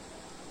this."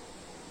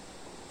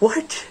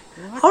 What?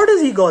 How What?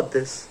 does he got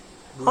this?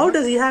 How What?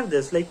 does he have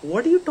this? Like,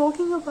 what are you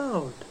talking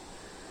about?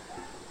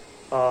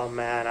 Oh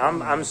man, Oh I'm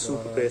my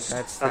super god, pissed.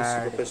 that's I'm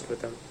super sad. pissed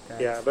with him.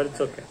 That's Yeah, but it's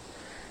sad. okay.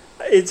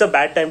 It's a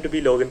bad time to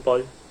be Logan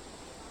Paul.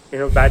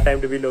 Bad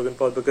time to be Logan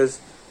Paul because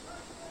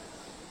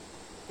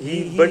he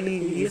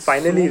He is so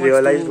finally much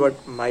realized too.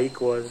 what Mike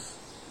was.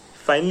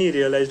 Finally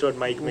realized what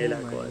Mike Oh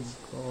Malak my was.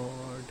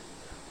 god.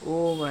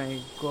 Oh my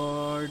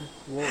god.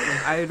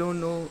 I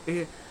don't know.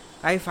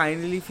 I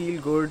finally feel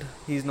good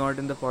he's not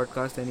in the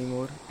podcast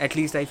anymore. At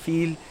least I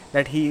feel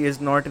that he is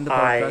not in the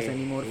podcast I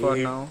anymore for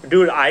hate, now.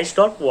 dude. I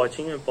stopped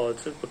watching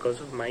Impulsive because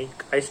of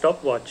Mike. I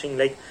stopped watching.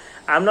 Like,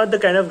 I'm not the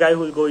kind of guy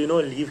who'll go,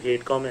 leave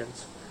hate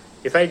comments.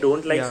 If I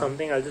don't like Yeah.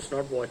 something, I'll just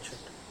not watch it.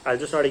 I'll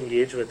just not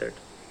engage with it.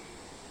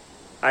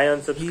 I He,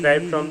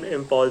 unsubscribed he, from he.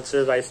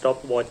 Impulsive. I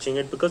stopped watching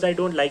it because I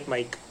don't like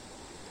Mike,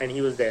 and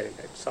he was there in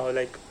it. So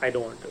like, I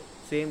don't want to.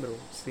 Same, bro.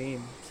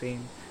 Same.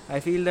 I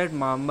feel that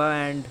Mamba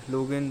and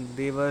Logan,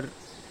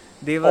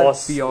 They were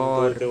awesome, bro.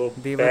 pure. They were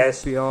They were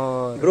best.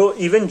 pure. Bro,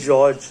 even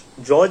George.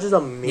 George is Yeah,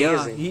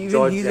 amazing. even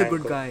George he's a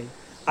good Janko. guy.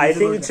 I He's a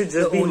think good it guy. should The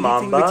just be only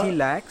thing which he Mamba,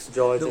 lacks,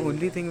 George, the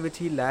only and thing which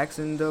he lacks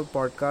in the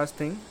podcast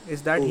thing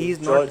is that who? he is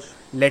not George.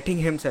 letting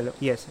himself.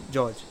 Yes,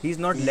 George. He's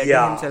not letting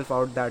Yeah, himself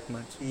out that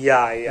much.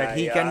 yeah, That yeah,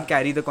 he can yeah.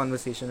 carry the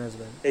conversation as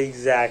well.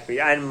 Exactly.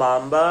 And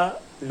Mamba,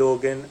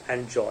 Logan,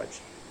 and George.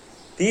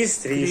 These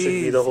three should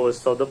be the Crazy,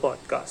 hosts of the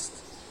podcast.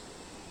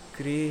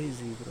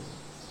 crazy, bro,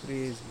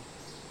 crazy.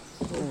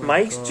 Oh my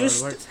Mike's god,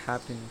 just. what's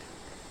happened?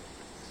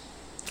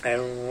 I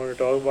don't want to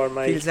talk about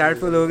Mike. Feel sad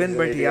for He's Logan, an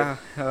but idiot.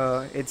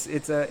 yeah,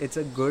 it's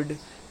a good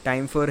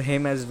time for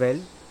him as well.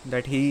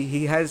 That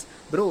he has,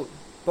 bro.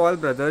 Paul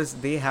brothers,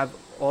 they have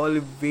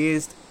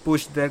always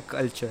pushed their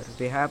culture.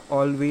 They have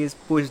always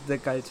pushed the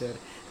culture.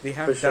 They For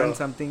have done sure.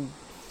 something.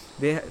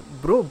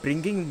 Bro,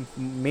 bringing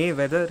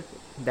Mayweather,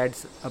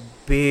 that's a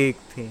big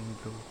thing,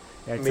 bro.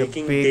 That's a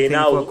Making big thing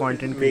for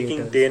content making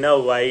creators. Dana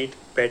White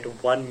bet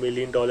 $1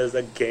 million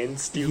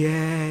against you.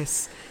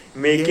 Yes,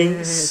 Making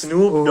yes.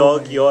 Snoop Oh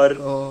Dogg my your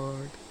god.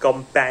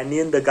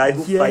 companion, the guy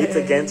who fights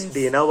against Yes.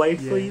 Dana White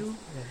for Yes. you.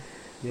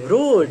 Yes.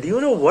 Bro, Yes. do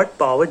you know what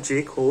power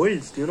Jake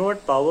holds? Do you know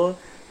what power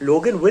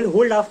Logan will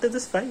hold after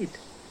this fight?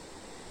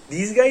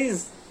 These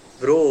guys,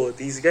 bro,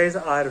 these guys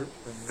are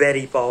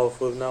very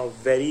powerful now.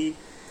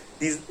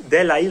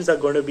 Their lives are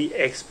going to be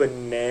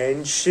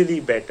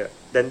exponentially better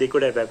than they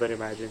could have ever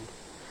imagined.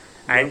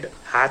 And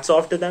hats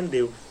off to them.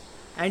 They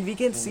And we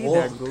can see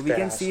worked that, bro. We their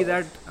can ass see off.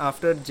 that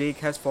after Jake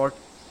has fought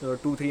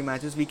 2-3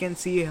 matches, we can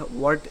see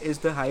what is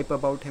the hype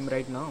about him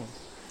right now.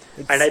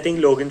 And I think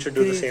Logan should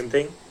do the crazy. same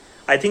thing.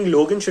 I think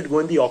Logan should go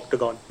in the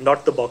octagon,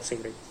 not the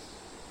boxing ring.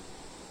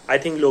 I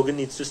think Logan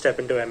needs to step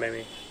into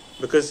MMA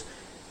because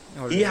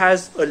he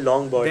has a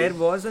long body. There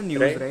was a news,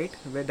 right? right,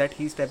 where that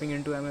he's stepping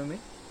into MMA.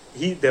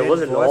 There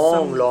was a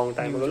some long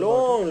time news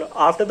ago. about it.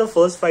 After the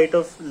first fight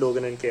of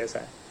Logan and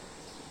KSI.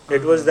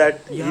 It was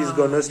that he's yeah,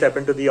 gonna step yeah.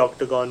 into the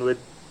octagon with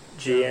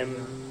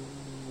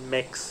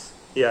JMX.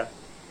 Yeah.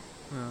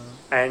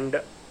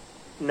 And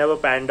never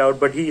panned out,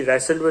 but he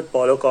wrestled with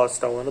Paulo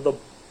Costa, one of the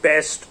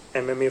best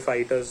MMA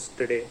fighters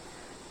today.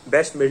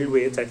 Best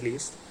middleweights at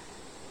least.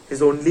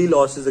 His only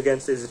loss is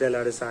against Israel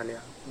Adesanya,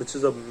 which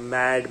is a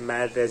mad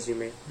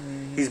resume.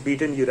 He's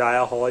beaten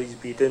Uriah Hall, he's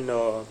beaten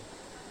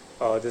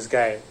this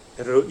guy,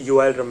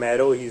 Yoel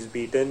Romero, he's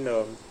beaten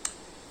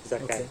who's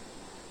that guy?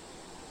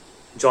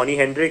 Johnny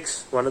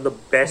Hendricks, one of the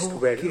best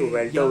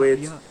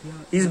welterweights. Yeah,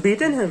 He's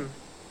beaten him,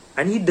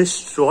 and he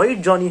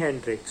destroyed Johnny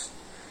Hendricks.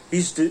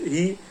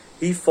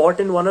 He fought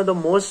in one of the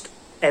most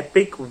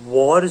epic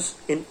wars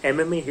in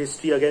MMA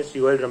history against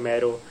Yoel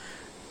Romero.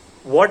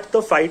 What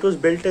the fight was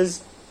built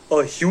is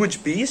a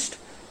huge beast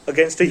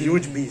against a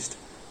huge beast.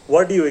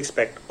 What do you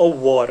expect? A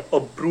war, a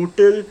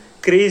brutal,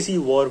 crazy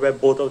war where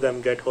both of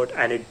them get hurt,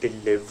 and it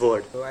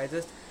delivered. So I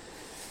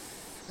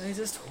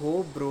just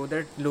hope, bro,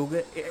 that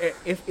Logan,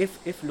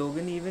 if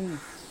Logan even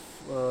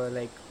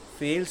like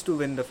fails to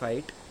win the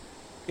fight,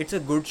 it's a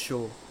good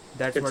show.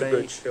 That's It's what a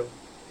good show.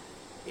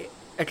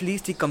 At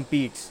least he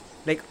competes.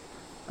 Like,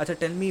 Acha,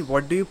 tell me,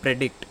 what do you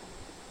predict?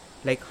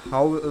 Like,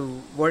 how?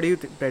 What do you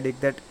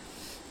predict that?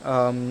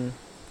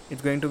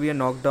 It's going to be a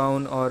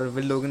knockdown, or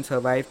will Logan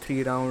survive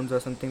 3 rounds or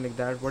something like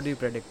that? What do you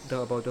predict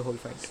about the whole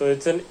fight? So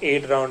it's an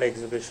 8-round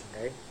exhibition,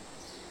 right?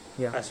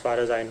 Yeah. As far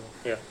as I know.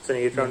 Yeah, it's an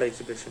 8-round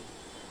exhibition.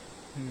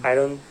 I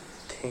don't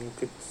think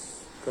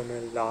it's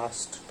gonna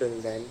last till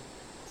then.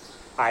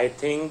 I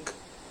think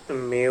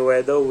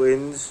Mayweather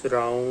wins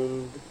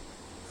round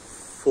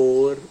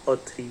 4 or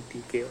 3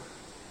 TKO.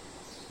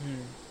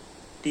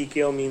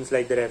 TKO means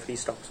like the referee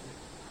stops him.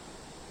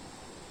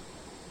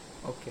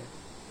 Okay.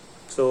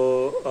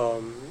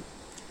 So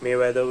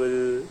Mayweather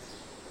will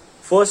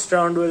first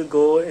round will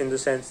go in the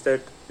sense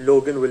that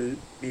Logan will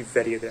be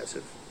very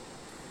aggressive.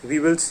 We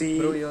will see.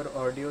 Bro, your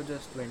audio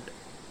just went.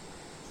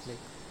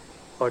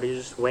 Audio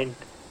just went.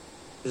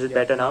 Is it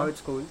better now? Now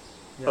it's cool.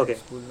 Yeah, Okay.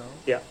 it's cool now.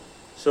 Yeah.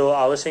 So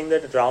I was saying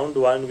that round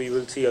 1 we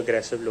will see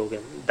aggressive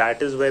Logan.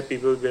 That is where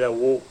people will be like,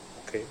 whoa,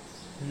 okay.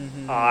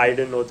 I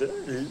didn't know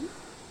that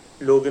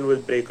Logan will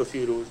break a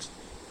few rules.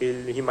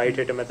 He might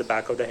hit him at the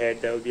back of the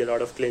head. There will be a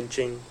lot of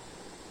clinching.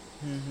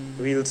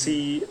 We'll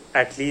see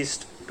at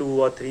least 2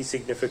 or 3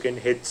 significant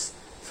hits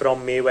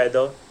from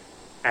Mayweather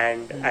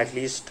and at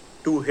least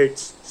 2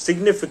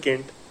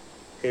 significant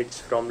hits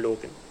from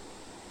Logan.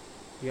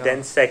 Yeah.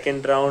 Then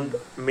second round,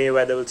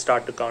 Mayweather will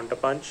start to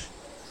counterpunch.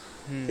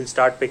 He'll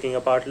start picking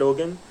apart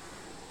Logan.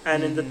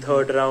 And in the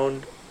third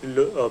round,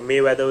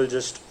 Mayweather will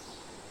just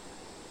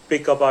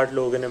pick apart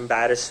Logan,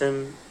 embarrass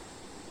him,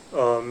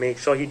 make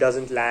sure he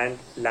doesn't land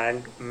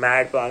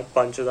mad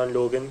punches on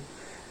Logan.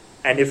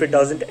 And if it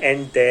doesn't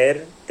end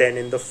there, then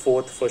in the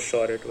fourth for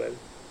sure it will.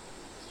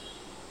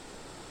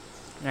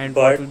 And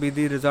But- what will be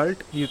the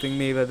result? You think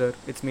Mayweather?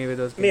 It's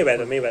Mayweather's game.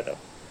 Mayweather.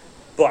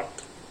 But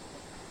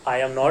I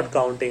am not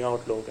counting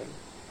out Logan.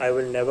 I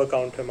will never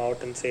count him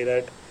out and say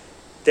that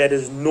there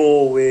is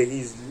no way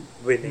he's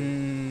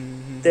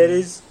winning. There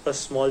is a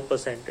small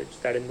percentage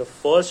that in the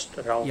first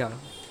round, Yeah.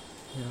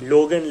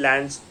 Logan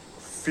lands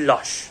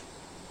flush.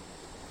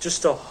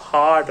 just a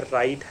hard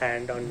right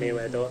hand on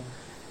Mayweather.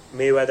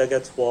 Mayweather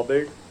gets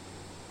wobbled,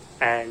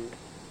 and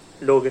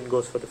Logan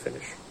goes for the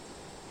finish.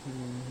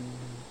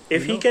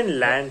 If he can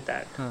land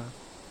that,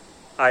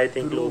 I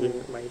think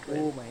Logan might win.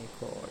 Oh my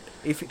god!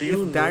 If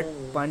that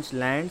punch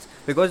lands,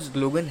 because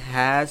Logan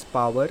has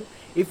power.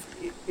 If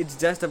it's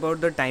just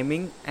about the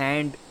timing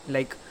and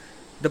like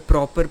the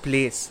proper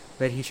place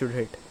where he should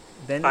hit,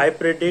 then I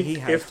predict he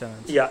has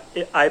chance.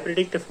 I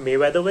predict if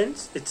Mayweather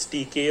wins, it's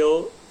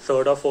TKO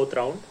third or fourth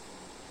round.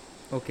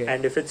 Okay.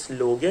 And if it's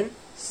Logan,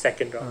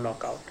 second round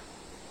knockout.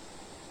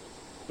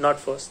 Not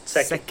first,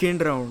 second.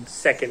 Second round.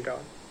 Second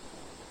round.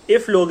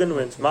 If Logan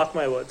wins, mark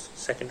my words,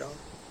 second round.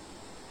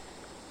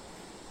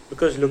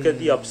 Because look at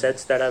the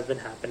upsets that have been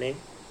happening.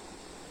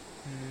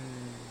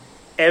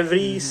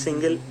 Every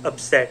single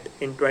upset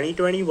in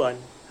 2021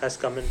 has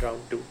come in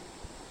round 2.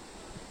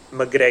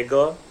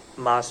 McGregor,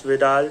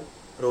 Masvidal,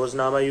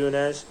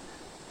 Rosnamajunas,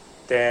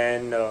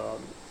 then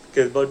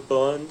Gilbert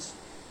Burns.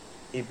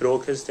 He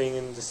broke his thing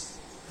in this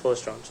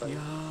first round. Sorry,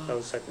 that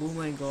was second. Oh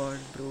my god,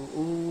 bro!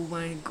 Oh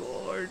my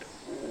god!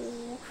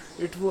 Oh,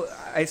 it was.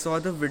 I saw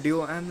the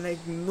video. I'm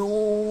like,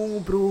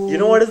 no, bro. You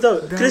know what is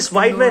the Chris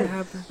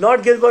Weidman?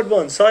 Not Gilbert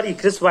Burns. Sorry,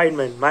 Chris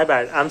Weidman. My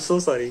bad. I'm so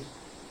sorry.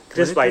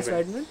 Chris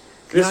Weidman.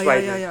 Chris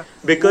Weidman. Yeah.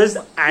 Because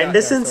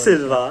Anderson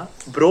Silva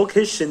broke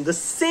his shin the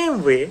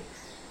same way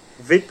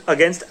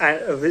against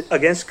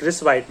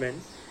Chris Weidman,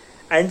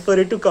 and for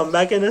it to come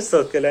back in a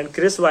circle and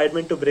Chris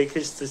Weidman to break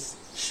his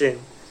shin.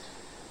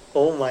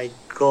 Oh my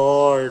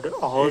god!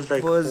 I was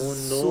like, oh no,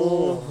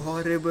 so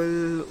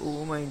horrible.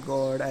 Oh my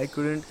god, I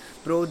couldn't,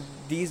 bro.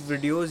 These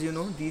videos,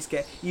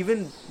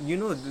 even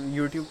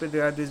YouTube pe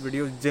there are these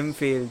videos, gym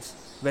fails,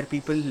 where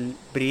people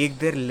break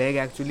their leg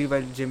actually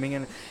while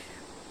gymming,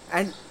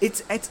 and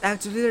it's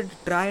actually a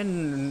try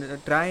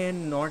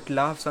and not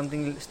laugh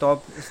something,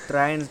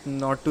 try and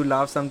not to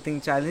laugh something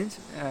challenge.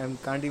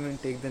 Can't even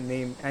take the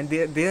name, and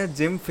they are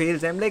gym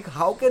fails. I'm like,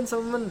 how can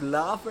someone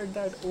laugh at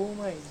that? Oh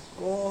my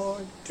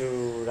god,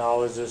 dude, I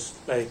was just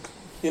like,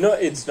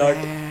 it's not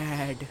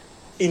bad.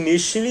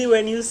 Initially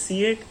when you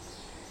see it,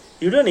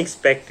 you don't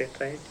expect it,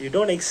 right? You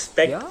don't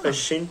expect a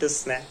shin to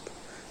snap.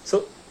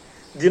 So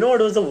do you know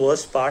what was the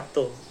worst part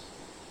though?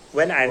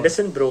 When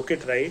Anderson broke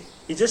it, right?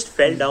 He just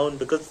fell down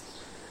because,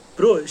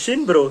 bro,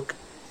 shin broke.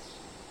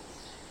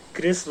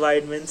 Chris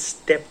Weidman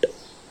stepped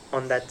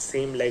on that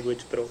same leg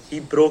which broke. He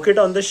broke it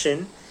on the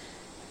shin,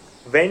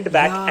 went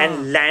back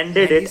and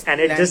landed it,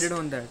 and it just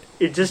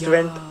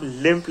went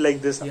limp like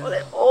this. I was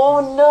like,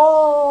 oh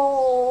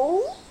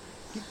no!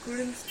 He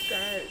couldn't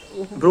stand.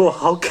 Oh bro,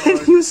 how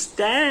can you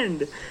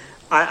stand?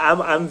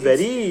 I'm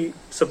very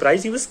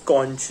surprised he was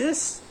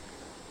conscious.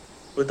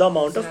 With the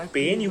amount of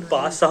pain, you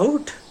pass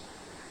out.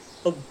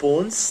 A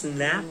bone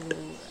snapped.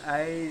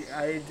 I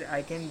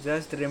can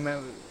just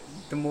remember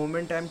the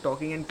moment I'm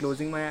talking and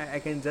closing my eye. I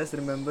can just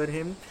remember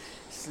him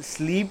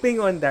sleeping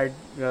on that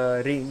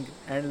ring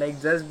and like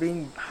just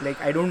being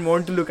like, I don't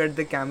want to look at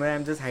the camera.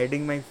 I'm just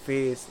hiding my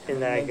face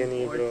in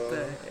agony, like, bro. What the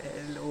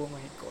hell? Oh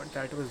my god,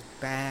 that was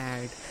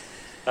bad.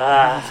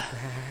 That was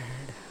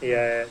bad.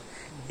 Yeah,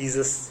 he's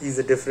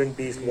a different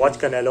beast. Watch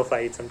Canelo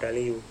fights. I'm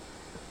telling you,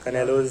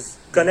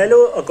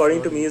 Canelo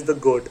according to me is the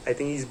GOAT. I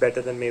think he's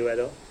better than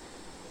Mayweather.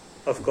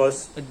 Of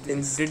course, did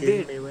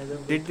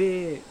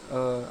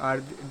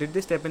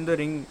they step in the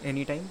ring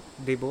anytime?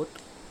 They both?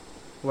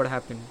 What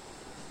happened?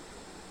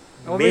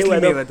 Obviously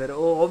Mayweather.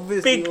 Oh,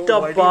 obviously. Picked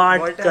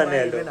apart what Canelo. Am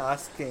I even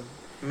asking?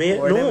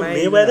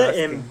 Mayweather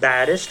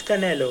embarrassed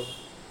Canelo.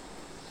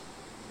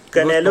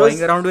 Canelo was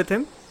toying around with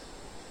him?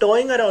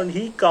 Toying around.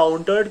 He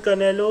countered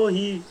Canelo.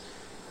 He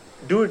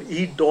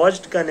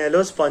dodged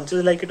Canelo's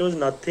punches like it was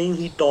nothing.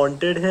 He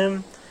taunted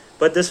him.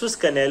 But this was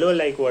Canelo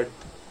like what?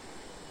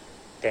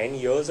 10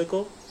 years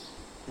ago,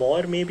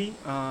 more maybe.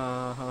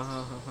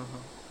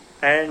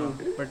 And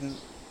but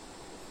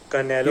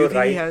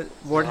Canelo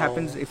what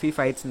happens if he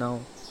fights now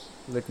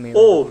with Mayweather?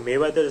 Oh,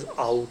 Mayweather is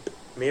out.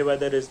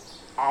 Mayweather is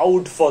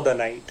out for the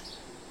night.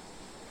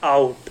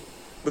 Out.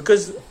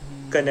 Because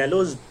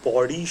Canelo's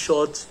body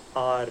shots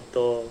are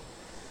the...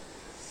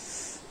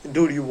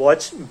 Dude, you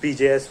watch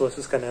BJS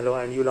versus Canelo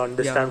and you'll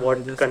understand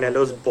what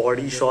Canelo's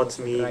body shots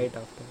mean. Right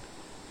after.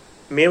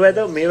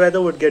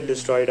 Mayweather would get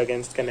destroyed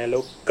against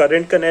Canelo.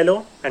 Current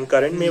Canelo and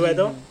current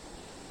Mayweather,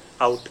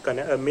 out.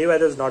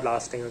 Mayweather is not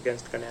lasting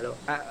against Canelo.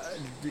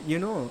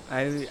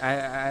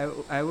 I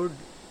would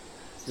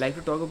like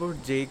to talk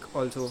about Jake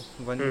also.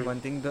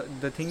 One thing,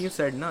 the thing you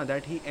said,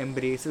 that he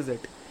embraces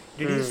it.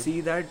 Did you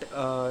see that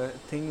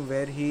thing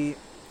where he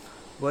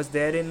was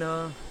there in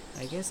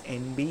I guess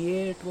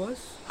NBA it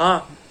was?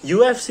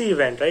 UFC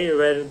event, right?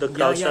 Where the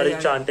crowd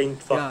started chanting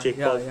 "Fuck Jake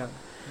Paul." Yeah.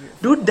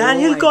 Dude,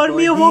 Daniel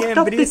Cormier walked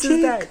up to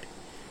Jake. That.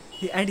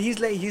 And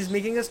he's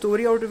making a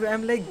story out of it.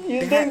 I'm like,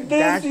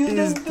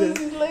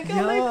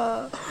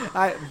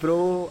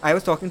 bro, I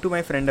was talking to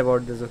my friend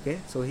about this, okay?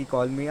 So he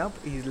called me up.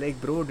 He's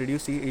like, bro, did you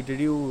see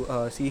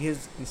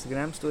his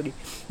Instagram story?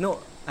 No,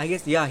 I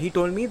guess, he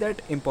told me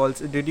that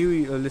did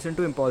you listen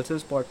to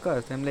Impulse's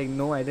podcast? I'm like,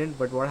 no, I didn't,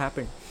 but what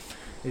happened?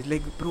 It's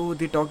like, bro,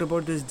 they talked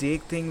about this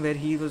Jake thing where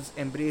he was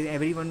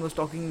everyone was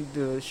talking,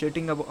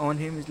 shitting on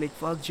him. It's like,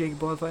 fuck Jake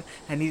Paul, fuck.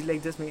 And he's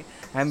like, just me.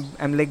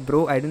 I'm like,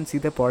 bro, I didn't see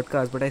the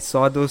podcast, but I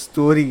saw those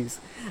stories.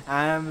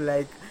 I'm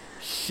like,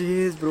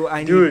 shiz, bro,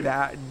 I need Dude,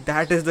 that.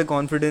 That is the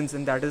confidence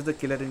and that is the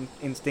killer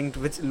instinct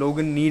which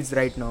Logan needs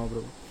right now,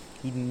 bro.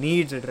 He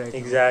needs it right now.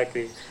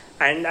 exactly.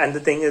 And the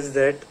thing is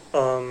that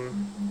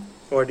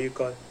what do you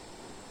call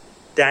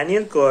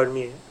Daniel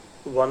Cormier,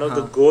 one of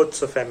the Huh.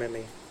 goats of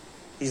MMA.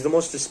 He's the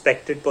most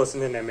respected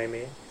person in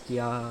MMA.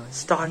 Yeah.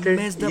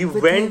 He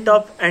went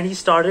up and he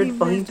started He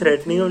fucking messed with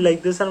threatening him him.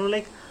 like this, and I'm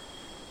like,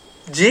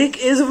 Jake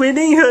is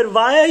winning here.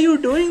 Why are you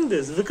doing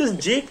this? Because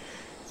Jake,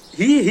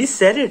 he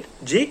said it.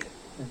 Jake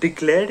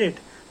declared it.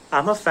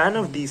 I'm a fan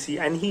of DC,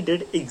 and he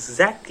did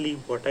exactly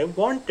what I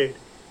wanted.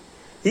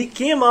 He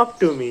came up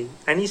to me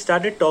and he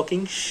started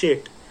talking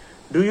shit.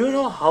 Do you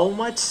know how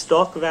much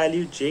stock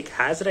value Jake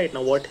has right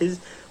now?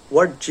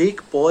 What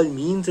Jake Paul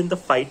means in the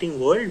fighting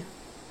world?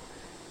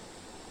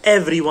 He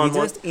Everyone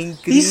wants. just He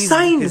increased his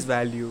signed.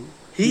 value.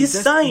 He He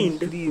just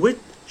signed increased. with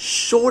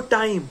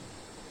Showtime.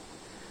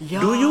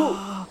 Yeah. Do you?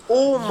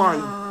 Oh my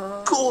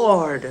Yeah.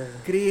 god!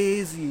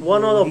 Crazy,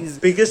 One bro. of the He's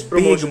biggest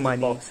big promotions in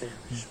money. boxing.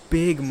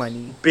 Big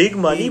money. Big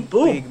money,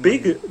 bro.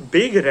 Big money.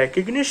 Big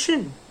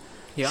recognition.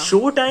 Yeah.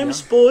 Showtime Yeah.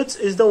 Sports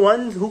is the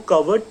one who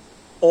covered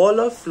all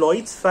of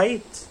Floyd's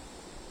fights.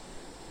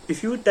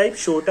 If you type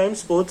Showtime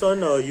Sports on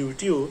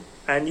YouTube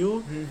and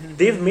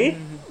they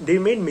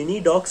made mini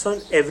docs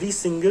on every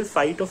single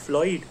fight of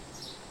Floyd,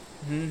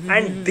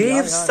 and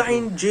they've Yeah,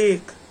 signed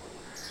Jake.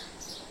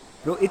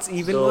 bro, it's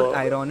even So more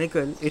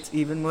ironical. It's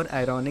even more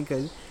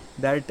ironical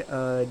that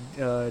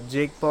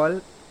Jake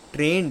Paul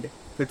trained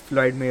with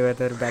Floyd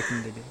Mayweather back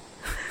in the day.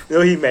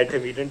 no, he met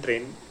him. He didn't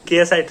train.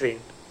 KSI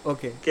trained.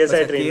 Okay.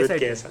 KSI Acha, trained with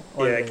trained. KSI.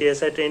 All Yeah, right.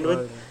 KSI trained All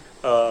with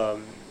right.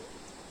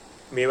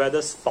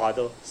 Mayweather's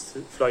father,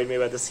 Floyd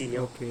Mayweather Senior.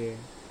 Okay.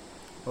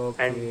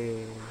 And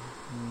Okay.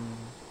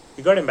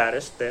 he got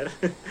embarrassed there,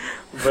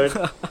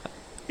 but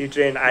he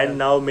trained. Yeah. And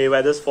now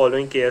Mayweather's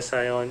following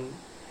KSI on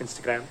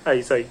Instagram.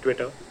 Sorry,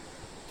 Twitter.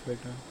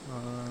 Twitter.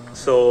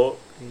 So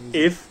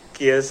Crazy. if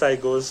KSI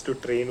goes to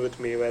train with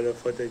Mayweather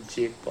for the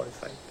Jake Paul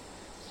fight,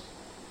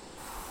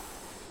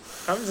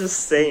 I'm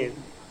just saying.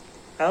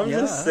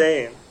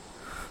 Yeah.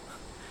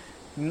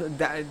 No,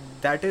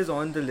 that is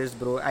on the list,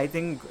 bro. I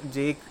think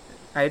Jake.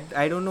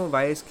 I don't know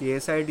why is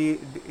KSI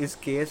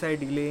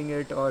delaying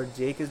it or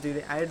Jake is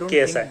delaying. I don't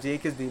KSI. think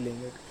Jake is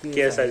delaying it.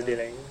 KSI is yeah.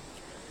 delaying.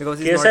 Because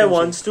he's not KSI in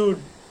wants shape.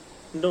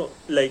 to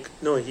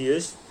no, he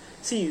is.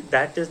 See,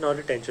 that is not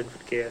a tension for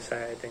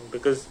KSI, I think,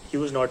 because he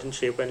was not in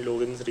shape when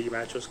Logan's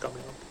rematch was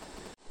coming up.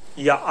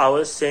 Yeah, I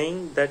was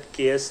saying that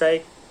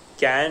KSI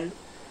can.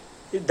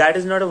 That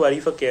is not a worry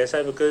for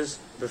KSI because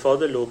before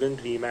the Logan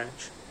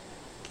rematch,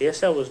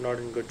 KSI was not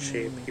in good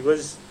shape. He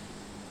was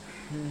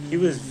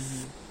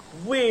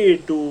way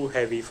too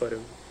heavy for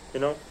him. You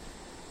know,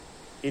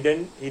 he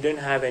didn't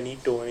have any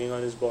toning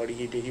on his body.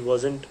 He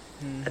wasn't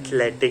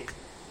athletic.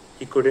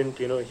 He couldn't.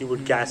 He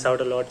would gas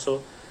out a lot.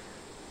 So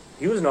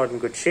he was not in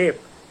good shape.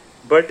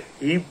 But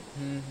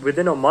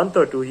within a month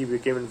or two, he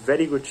became in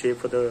very good shape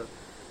for the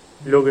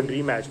Logan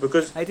rematch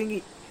because I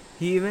think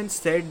he even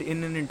said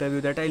in an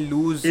interview that I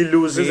lose. he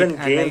loses weight and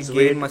I gains gain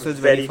weight muscles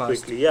very fast.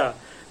 quickly. Yeah.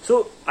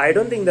 So I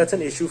don't think that's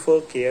an issue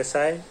for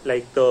KSI,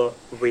 like the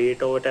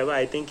weight or whatever.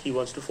 I think he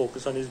wants to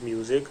focus on his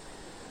music,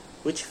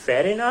 which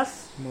fair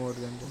enough. More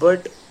than that.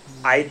 But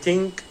I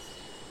think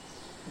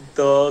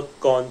the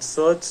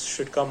concerts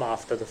should come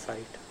after the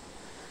fight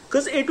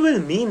because it will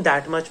mean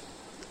that much.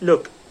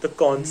 Look, the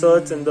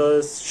concerts and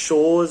the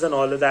shows and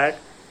all of that,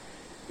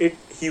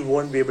 he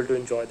won't be able to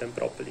enjoy them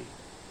properly.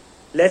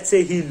 Let's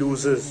say he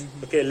loses.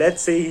 Okay,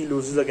 let's say he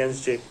loses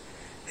against Jake.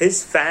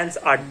 His fans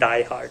are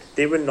diehard.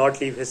 They will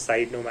not leave his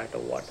side no matter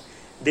what.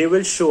 They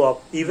will show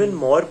up even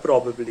more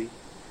probably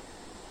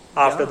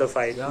after Yeah, the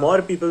fight. yeah.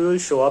 More people will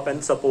show up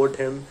and support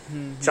him,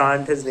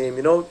 chant his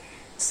name,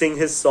 sing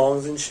his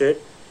songs and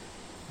shit.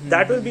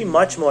 That will be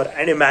much more.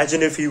 And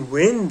imagine if he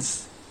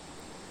wins.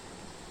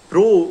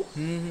 Bro,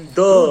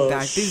 Bro,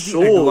 that is the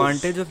shows.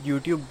 advantage of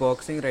YouTube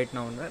boxing right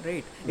now,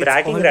 right? It's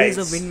Bragging always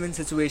rights. a win-win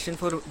situation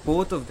for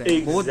both of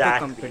them, both the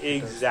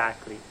competitors.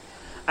 Exactly.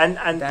 And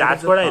That that's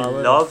is the what I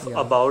power love of,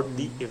 yeah. about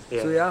the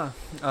So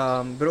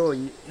yeah, bro,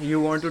 you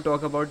want to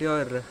talk about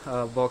your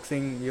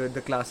boxing,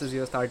 the classes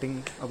you're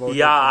starting about?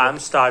 Yeah, I'm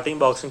starting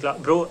boxing class.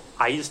 Bro,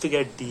 I used to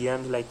get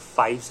DMs, like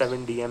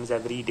 5-7 DMs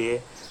every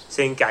day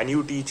saying, can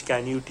you teach?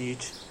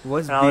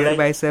 Was And I was beer like,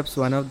 biceps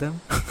one of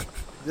them?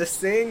 Just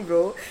saying,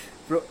 bro.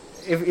 Bro,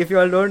 if you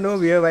all don't know,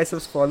 beer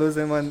biceps follows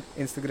him on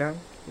Instagram.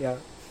 Yeah.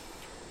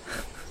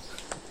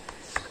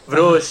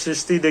 bro,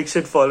 Shrishti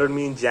Dixit followed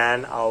me in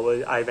Jan.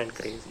 I went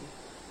crazy.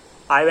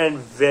 I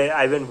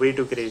went way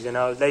too crazy. And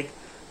I was like,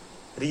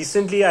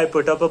 recently I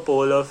put up a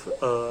poll of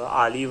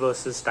Ali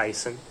versus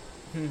Tyson.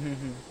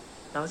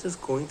 I was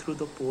just going through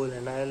the poll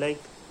and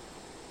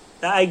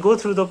I go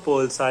through the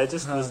poll, so I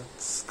just was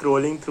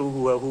scrolling through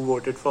who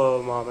voted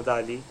for Muhammad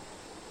Ali.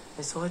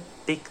 I saw a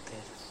tick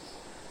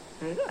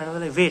there. And I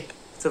was like, wait,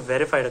 it's a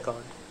verified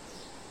account.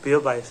 bare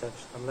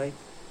biceps. I'm like,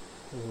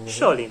 Oh.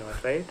 surely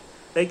not, right?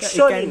 Like, Yeah, it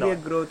surely can be a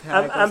not. growth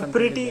hack or I'm something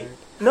pretty. like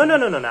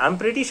No. I'm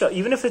pretty sure.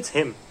 Even if it's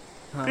him,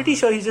 that. pretty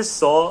sure he just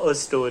saw a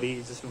story,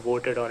 just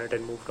voted on it,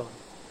 and moved on.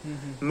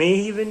 Mm-hmm. May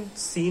he even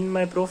seen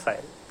my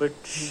profile, but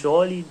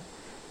surely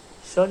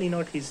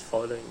not. He's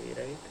following me,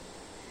 right?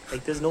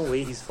 Like, there's no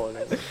way he's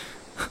following me.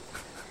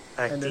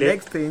 And the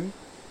next thing,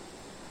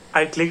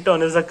 I clicked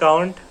on his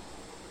account,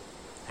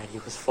 and he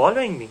was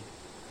following me.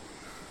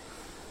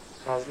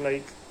 I was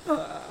like,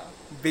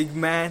 big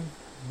man,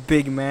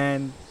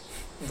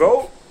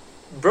 bro,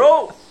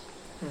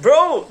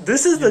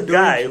 this is the You're doing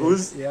guy shit.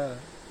 who's Yeah.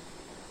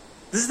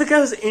 this is the guy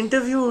who's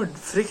interviewed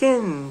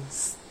freaking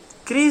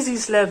crazy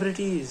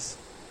celebrities,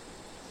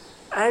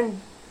 and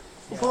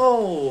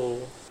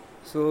whoa.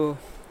 So,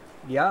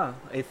 yeah,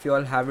 if you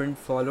all haven't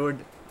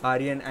followed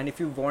Aryan, and if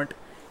you want,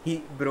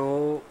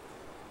 bro,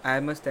 I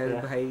must tell,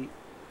 Yeah. bhai,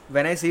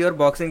 when I see your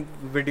boxing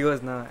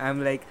videos, na,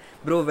 I'm like,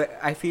 bro,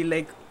 I feel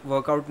like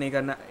workout नहीं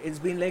करना. It's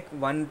been like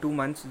 1-2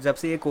 months जब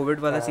से ये COVID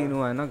वाला scene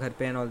हुआ है ना घर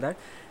पे and all that,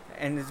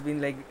 and it's been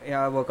like,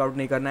 yeah, workout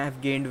नहीं करना. I've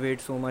gained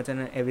weight so much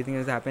and everything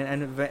has happened.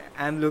 And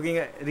I'm looking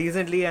at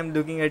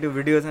your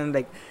videos and I'm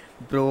like,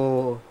 bro,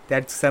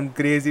 that's some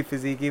crazy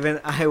physique. Even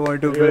I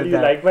want to build Really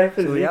that. like my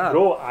physique, So, yeah.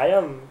 bro.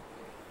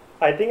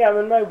 I think I'm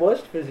in my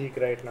worst physique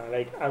right now.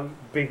 Like, I'm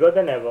bigger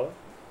than ever.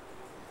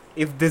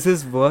 If this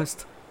is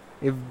worst,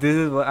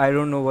 I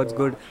don't know what's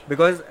good,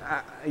 because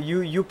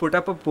you put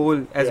up a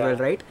poll as Yeah. well,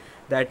 right?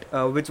 That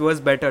which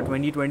was better,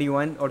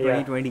 2021 or Yeah.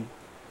 2020?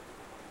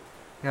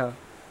 Yeah.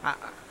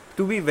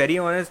 To be very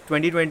honest,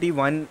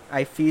 2021,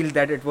 I feel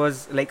that it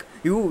was like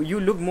you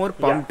look more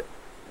pumped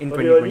in Oh,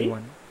 really?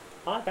 2021.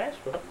 Thanks,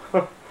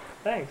 bro.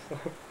 Thanks.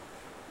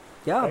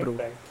 Yeah, Thanks, bro.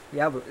 thanks.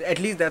 Yeah, bro. At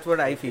least that's what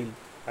I feel.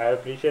 I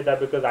appreciate that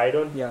because I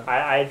don't. Yeah.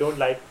 I don't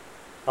like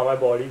how my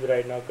body is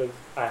right now because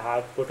I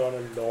have put on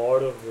a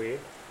lot of weight.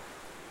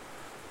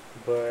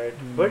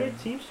 But it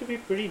seems to be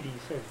pretty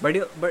decent.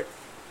 But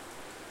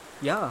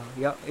yeah,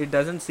 it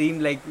doesn't seem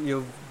like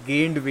you've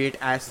gained weight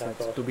as That's such,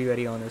 to awesome. be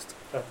very honest.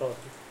 That's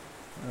awesome.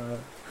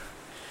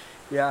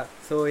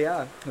 So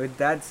with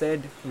that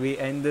said, we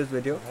end this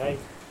video. Right.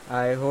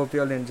 I hope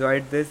you all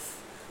enjoyed this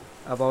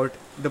about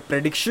the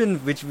prediction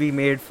which we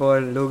made for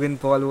Logan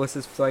Paul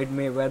versus Floyd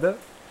Mayweather.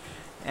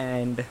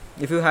 And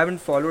if you haven't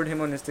followed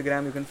him on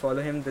Instagram, you can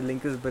follow him. The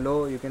link is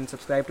below. You can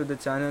subscribe to the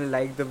channel,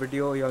 like the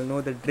video. You all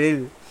know the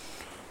drill.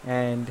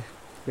 And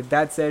with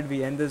that said,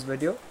 we end this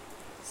video.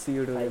 See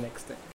you to the next time.